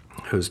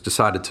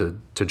decided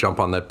to jump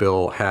on that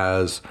bill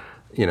has,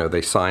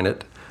 they sign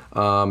it.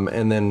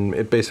 And then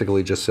it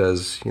basically just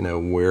says,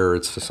 where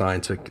it's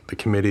assigned to the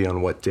committee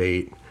on what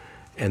date.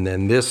 And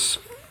then this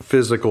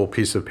physical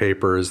piece of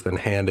paper is then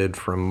handed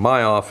from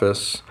my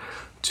office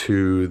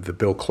to the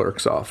bill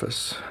clerk's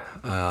office.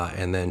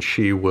 And then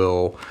she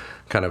will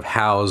kind of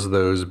house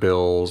those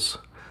bills,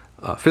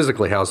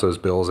 physically house those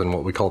bills in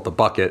what we call the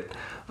bucket,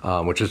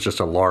 which is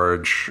just a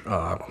large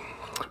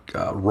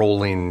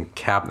rolling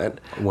cabinet.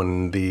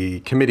 When the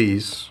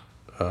committees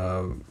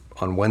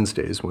on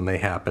Wednesdays, when they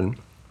happen,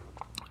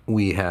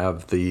 we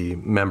have the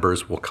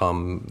members will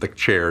come, the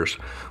chairs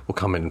will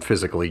come and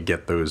physically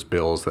get those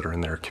bills that are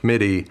in their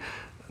committee.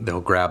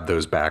 They'll grab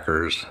those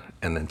backers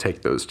and then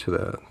take those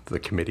to the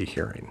committee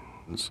hearing.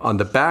 On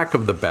the back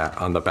of the backer,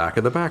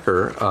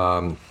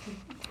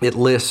 it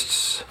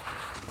lists.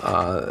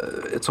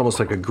 It's almost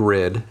like a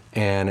grid,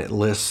 and it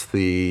lists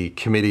the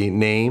committee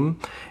name.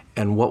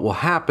 And what will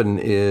happen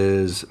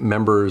is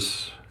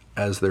members,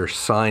 as they're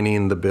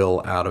signing the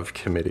bill out of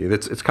committee,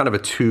 it's kind of a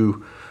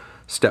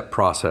two-step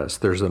process.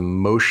 There's a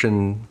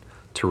motion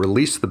to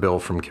release the bill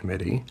from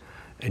committee,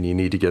 and you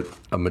need to get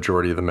a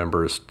majority of the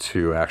members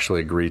to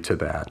actually agree to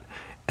that.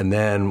 And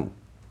then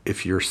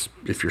if you're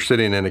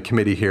sitting in a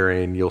committee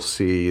hearing, you'll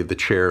see the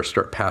chair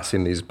start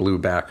passing these blue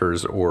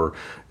backers or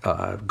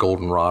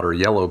goldenrod or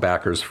yellow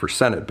backers for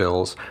Senate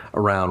bills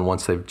around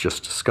once they've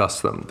just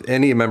discussed them.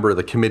 Any member of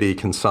the committee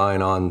can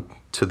sign on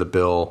to the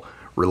bill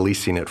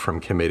releasing it from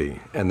committee.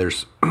 And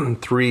there's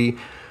three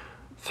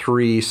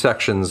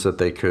sections that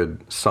they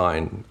could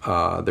sign.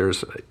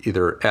 There's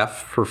either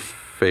F for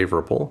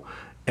favorable,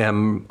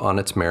 M on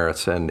its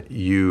merits, and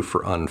U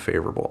for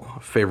unfavorable.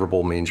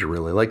 Favorable means you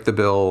really like the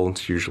bill.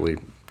 It's usually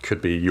could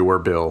be your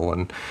bill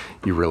and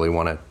you really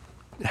want to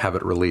have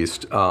it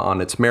released. On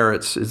its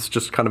merits, it's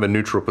just kind of a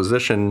neutral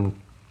position.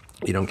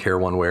 You don't care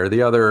one way or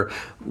the other,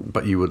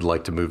 but you would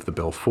like to move the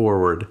bill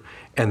forward.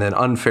 And then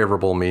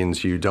unfavorable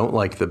means you don't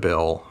like the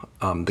bill.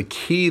 The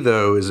key,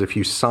 though, is if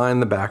you sign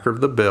the backer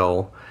of the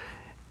bill,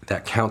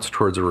 that counts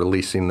towards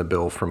releasing the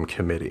bill from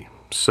committee.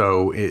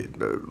 So a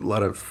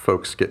lot of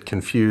folks get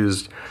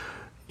confused.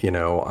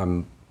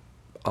 You'll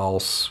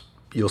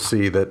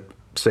see that,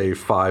 say,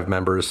 5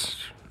 members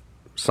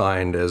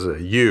signed as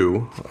a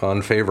U,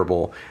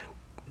 unfavorable.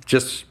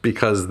 Just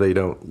because they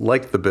don't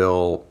like the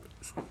bill,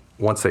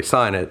 once they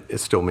sign it, it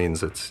still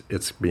means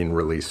it's being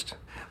released.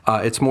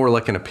 It's more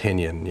like an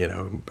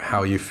opinion,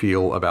 how you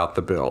feel about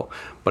the bill,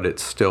 but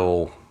it's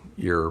still,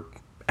 you're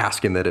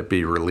asking that it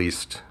be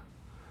released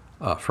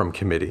from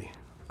committee.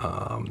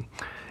 And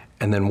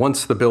then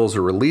once the bills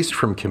are released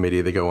from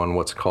committee, they go on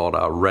what's called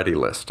a ready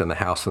list, and the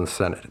House and the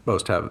Senate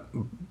both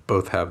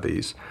have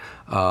these.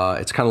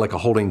 It's kind of like a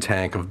holding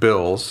tank of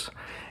bills,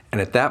 and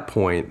at that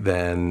point,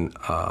 then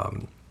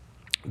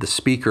the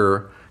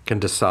Speaker can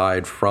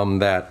decide from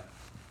that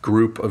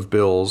group of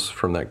bills,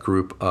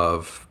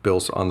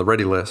 on the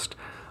ready list,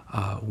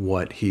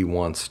 what he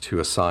wants to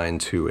assign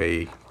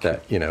to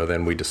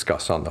then we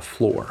discuss on the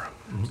floor.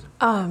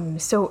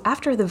 So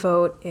after the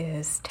vote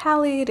is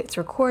tallied, it's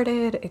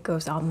recorded, it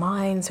goes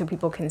online so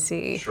people can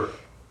see,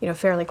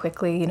 fairly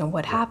quickly,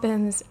 what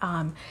happens.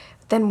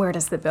 Then where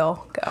does the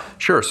bill go?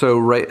 Sure. So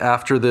right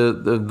after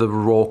the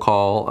roll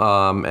call,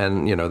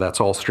 and that's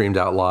all streamed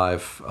out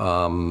live.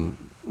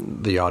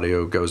 The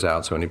audio goes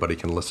out so anybody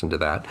can listen to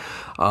that.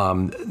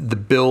 The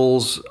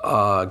bills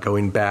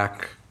going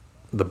back,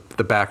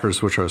 the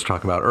backers, which I was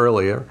talking about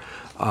earlier,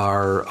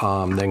 are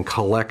then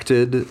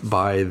collected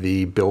by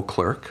the bill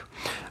clerk.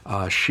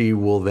 She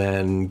will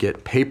then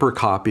get paper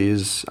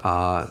copies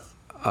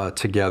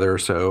together.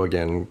 So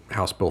again,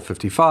 House Bill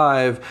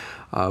 55,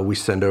 we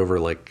send over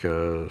I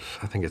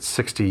think it's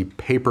 60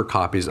 paper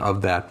copies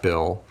of that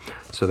bill.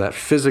 So that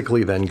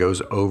physically then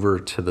goes over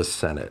to the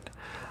Senate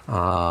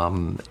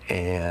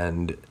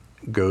and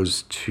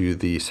goes to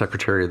the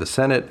Secretary of the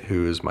Senate,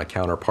 who is my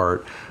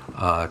counterpart,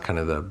 kind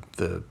of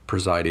the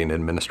presiding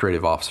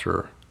administrative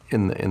officer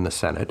in the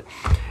Senate.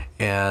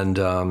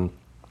 And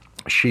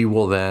she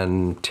will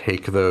then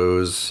take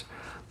those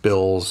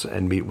bills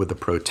and meet with the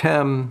pro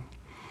tem,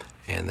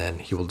 and then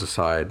he will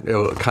decide, it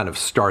will kind of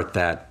start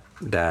that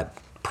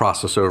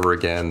process over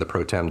again. The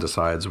pro tem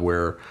decides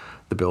where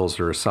the bills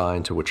are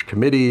assigned to which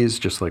committees,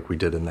 just like we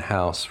did in the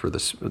House. For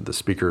the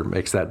Speaker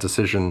makes that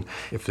decision.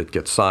 If it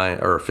gets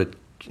signed, or if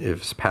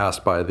it's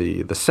passed by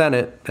the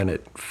Senate, then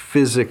it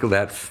physically,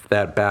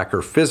 that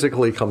backer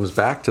physically comes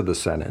back to the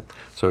Senate.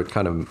 So it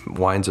kind of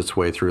winds its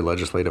way through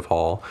Legislative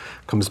Hall,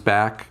 comes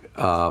back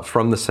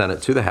from the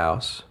Senate to the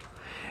House,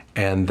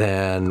 and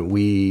then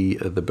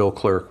the bill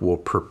clerk will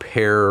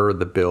prepare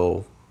the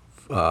bill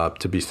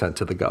to be sent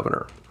to the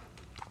governor.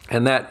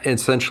 And that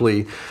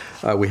essentially,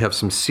 we have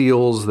some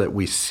seals that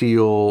we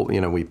seal,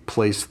 we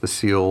place the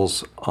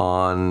seals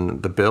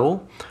on the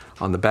bill.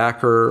 On the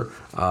backer,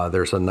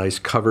 there's a nice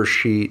cover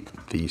sheet.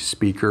 The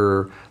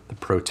Speaker, the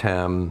pro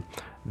tem,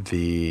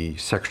 the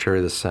Secretary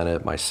of the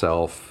Senate,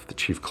 myself, the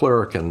Chief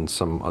Clerk, and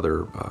some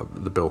other,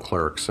 the bill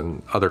clerks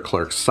and other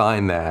clerks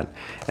sign that,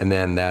 and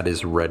then that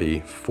is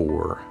ready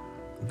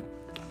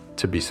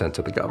to be sent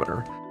to the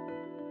governor.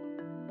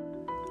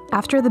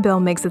 After the bill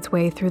makes its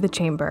way through the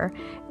chamber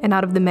and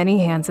out of the many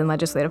hands in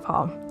Legislative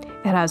Hall,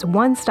 it has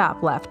one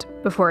stop left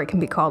before it can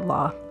be called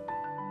law.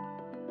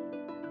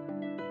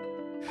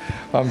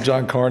 I'm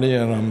John Carney,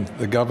 and I'm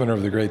the governor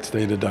of the great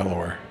state of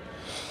Delaware.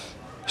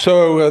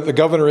 So the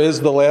governor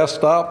is the last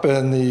stop,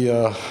 and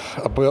the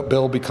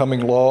bill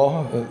becoming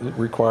law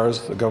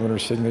requires the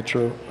governor's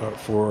signature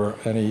for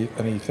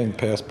anything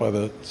passed by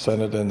the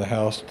Senate and the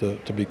House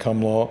to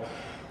become law.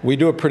 We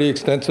do a pretty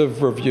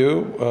extensive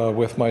review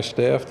with my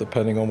staff,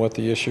 depending on what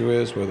the issue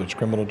is, whether it's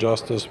criminal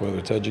justice, whether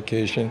it's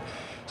education,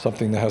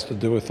 something that has to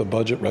do with the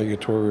budget,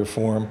 regulatory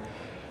reform.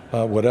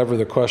 Whatever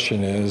the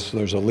question is,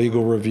 there's a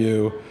legal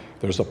review,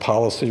 there's a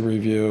policy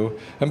review.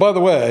 And by the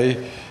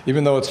way,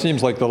 even though it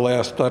seems like the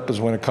last step is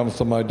when it comes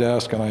to my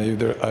desk and I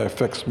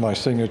affix my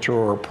signature,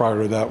 or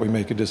prior to that we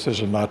make a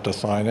decision not to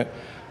sign it,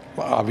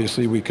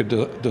 obviously we could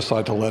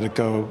decide to let it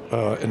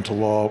go into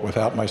law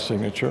without my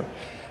signature,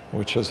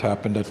 which has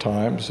happened at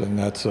times, and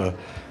that's a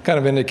kind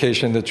of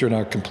indication that you're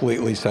not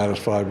completely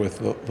satisfied with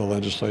the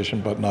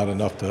legislation, but not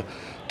enough to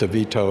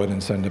veto it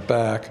and send it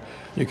back.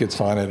 You could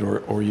sign it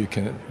or you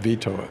can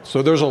veto it.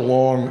 So there's a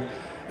long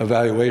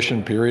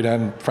evaluation period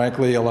and,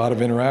 frankly, a lot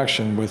of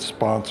interaction with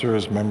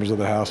sponsors, members of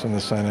the House and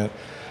the Senate,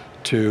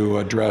 to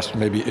address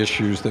maybe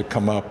issues that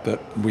come up that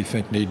we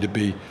think need to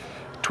be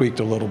tweaked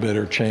a little bit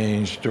or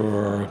changed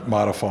or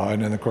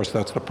modified. And of course,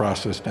 that's the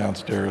process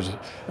downstairs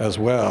as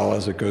well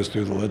as it goes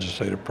through the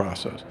legislative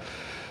process.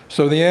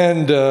 So the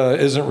end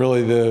isn't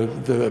really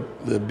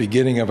the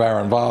beginning of our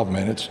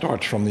involvement. It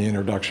starts from the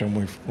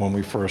introduction when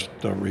we first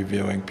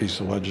reviewing a piece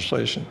of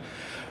legislation.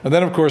 And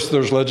then, of course,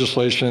 there's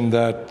legislation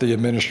that the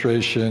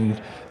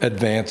administration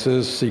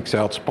advances, seeks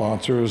out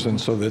sponsors, and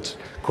so that's,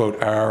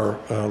 quote, our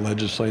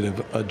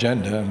legislative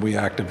agenda, and we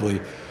actively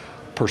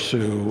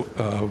pursue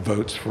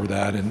votes for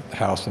that in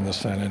House and the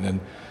Senate,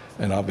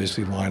 and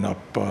obviously line up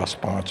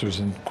sponsors.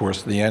 And of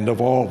course, the end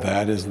of all of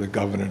that is the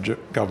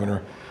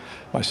governor,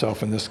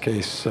 myself in this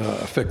case,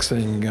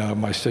 affixing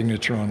my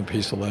signature on a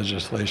piece of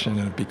legislation,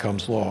 and it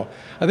becomes law.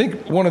 I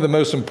think one of the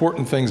most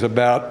important things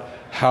about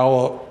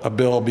how a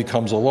bill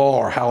becomes a law,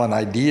 or how an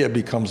idea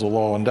becomes a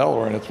law in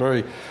Delaware, and it's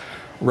very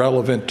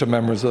relevant to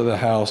members of the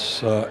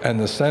House and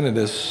the Senate,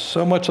 is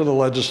so much of the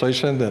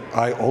legislation that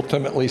I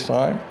ultimately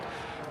sign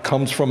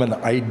comes from an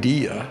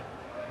idea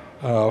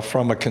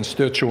from a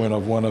constituent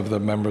of one of the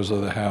members of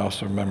the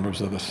House or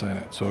members of the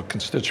Senate. So a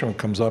constituent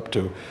comes up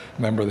to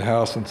a member of the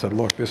House and said,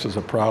 look, this is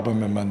a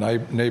problem in my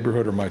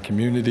neighborhood or my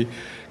community.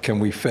 Can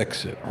we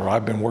fix it? Or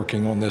I've been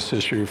working on this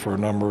issue for a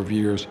number of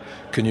years.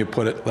 Can you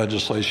put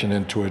legislation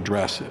in to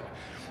address it?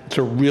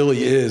 So it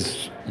really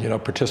is,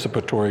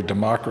 participatory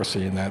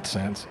democracy in that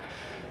sense.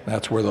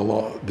 That's where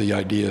the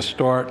ideas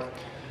start.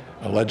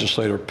 A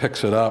legislator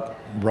picks it up,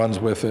 runs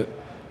with it,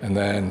 and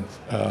then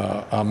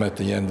I'm at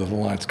the end of the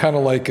line. It's kind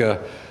of like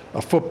a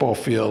football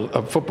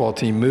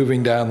team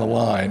moving down the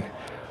line.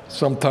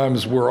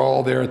 Sometimes we're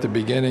all there at the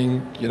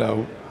beginning,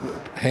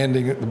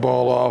 handing the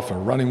ball off or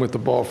running with the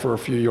ball for a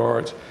few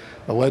yards.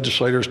 The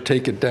legislators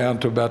take it down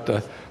to about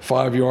the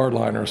 5-yard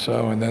line or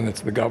so, and then it's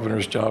the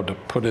governor's job to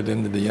put it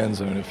into the end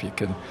zone, if you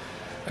can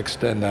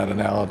extend that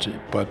analogy.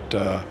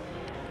 But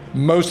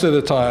most of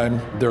the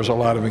time, there's a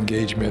lot of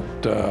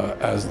engagement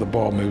as the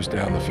ball moves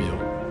down the field.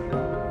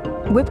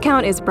 Whip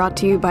Count is brought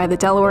to you by the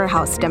Delaware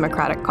House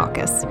Democratic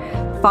Caucus.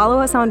 Follow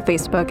us on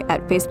Facebook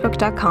at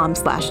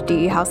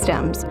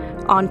facebook.com/DEHouseDems,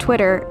 on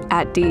Twitter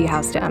at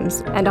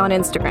DEHouseDems, and on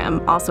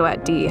Instagram also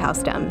at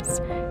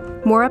DEHouseDems.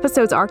 More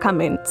episodes are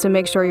coming, so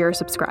make sure you're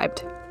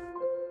subscribed.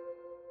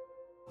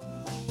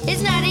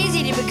 It's not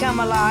easy to become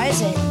a law,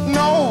 is it?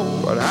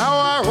 No, but how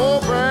I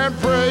hope and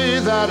pray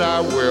that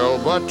I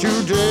will. But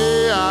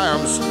today I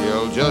am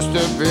still just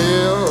a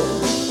bill.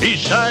 He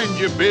signed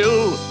your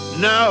bill,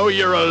 now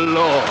you're a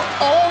law.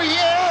 Oh,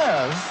 yeah.